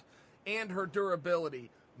heart and her durability.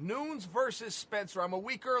 Nunes versus Spencer. I'm a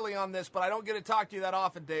week early on this, but I don't get to talk to you that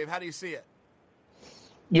often, Dave. How do you see it?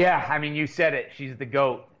 Yeah, I mean, you said it. She's the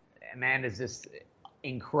GOAT. Amanda's just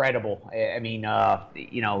incredible. I mean,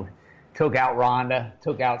 took out Ronda,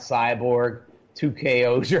 took out Cyborg, 2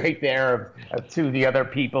 KOs right there of 2 of the other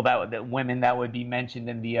people that women that would be mentioned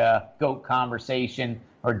in the GOAT conversation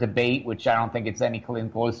or debate, which I don't think it's any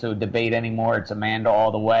close to a debate anymore. It's Amanda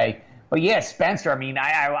all the way. But yeah, Spencer, I mean,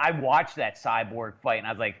 I watched that Cyborg fight, and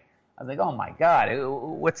I was like, oh my God,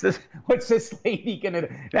 what's this lady gonna do?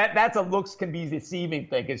 That's a looks can be deceiving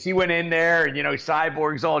thing, because she went in there and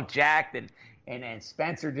Cyborg's all jacked, and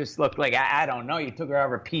Spencer just looked like, I don't know, you took her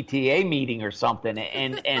over a PTA meeting or something,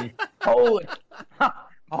 and holy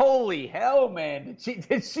hell, man,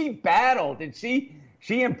 did she battle? Did she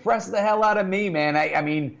impressed the hell out of me, man. I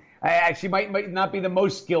mean, she might not be the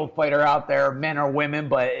most skilled fighter out there, men or women,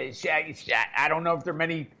 but I don't know if there are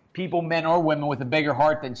many people, men or women, with a bigger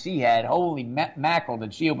heart than she had. Holy mackerel,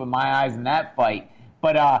 did she open my eyes in that fight.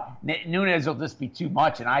 But Nunes will just be too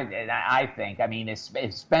much, and I think. I mean,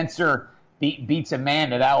 if Spencer beats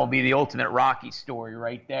Amanda, that will be the ultimate Rocky story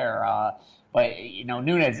right there. But,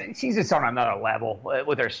 Nunes, she's just on another level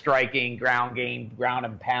with her striking, ground game, ground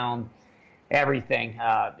and pound, everything.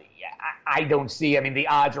 I don't see, the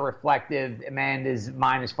odds are reflective. Amanda's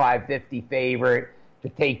minus 550 favorite. The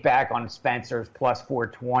take back on Spencer's plus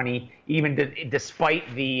 420. Even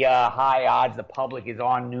despite the high odds, the public is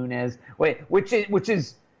on Nunes, which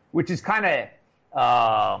is kind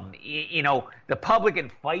of, the public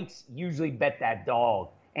in fights usually bet that dog.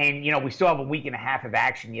 And, we still have a week and a half of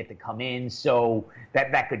action yet to come in, so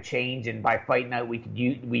that could change. And by fight night, we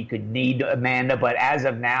could need Amanda. But as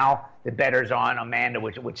of now, the better's on Amanda,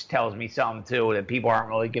 which tells me something, too, that people aren't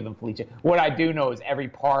really giving Felicia. What I do know is every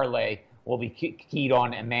parlay will be keyed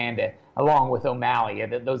on Amanda, along with O'Malley.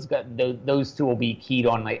 Those two will be keyed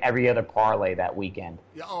on like every other parlay that weekend.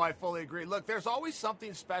 Yeah, I fully agree. Look, there's always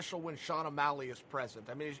something special when Sean O'Malley is present.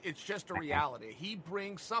 It's just a reality. He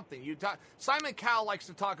brings something. Simon Cowell likes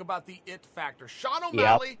to talk about the it factor. Sean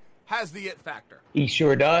O'Malley has the it factor. He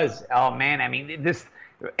sure does. Oh, man,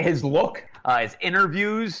 his look, his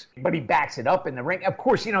interviews, but he backs it up in the ring. Of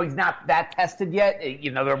course, he's not that tested yet.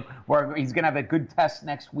 He's going to have a good test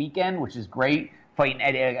next weekend, which is great, fighting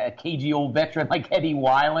a cagey old veteran like Eddie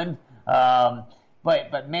Wineland.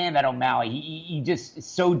 But man, that O'Malley, he just is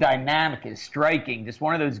so dynamic and striking. Just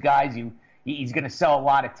one of those guys he's going to sell a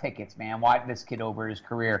lot of tickets, man. Watch this kid over his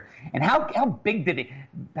career. And how big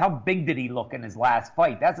did he look in his last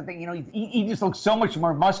fight? That's the thing. He just looked so much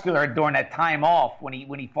more muscular during that time off when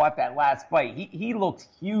he fought that last fight. He looked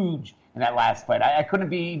huge in that last fight. I couldn't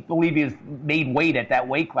believe he was made weight at that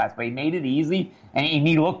weight class, but he made it easy and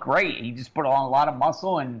he looked great. He just put on a lot of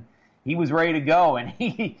muscle and he was ready to go, and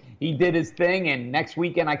he did his thing. And next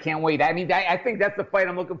weekend, I can't wait. I think that's the fight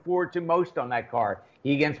I'm looking forward to most on that card.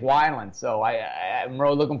 He against Wineland. So I'm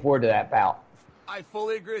really looking forward to that bout. I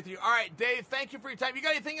fully agree with you. All right, Dave, thank you for your time. You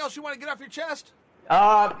got anything else you want to get off your chest?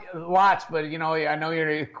 Lots, but I know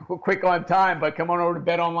you're quick on time, but come on over to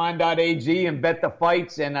betonline.ag and bet the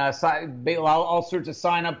fights and all sorts of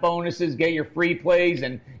sign-up bonuses, get your free plays,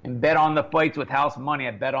 and bet on the fights with house money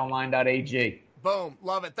at betonline.ag. Boom.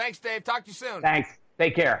 Love it. Thanks, Dave. Talk to you soon. Thanks.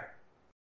 Take care.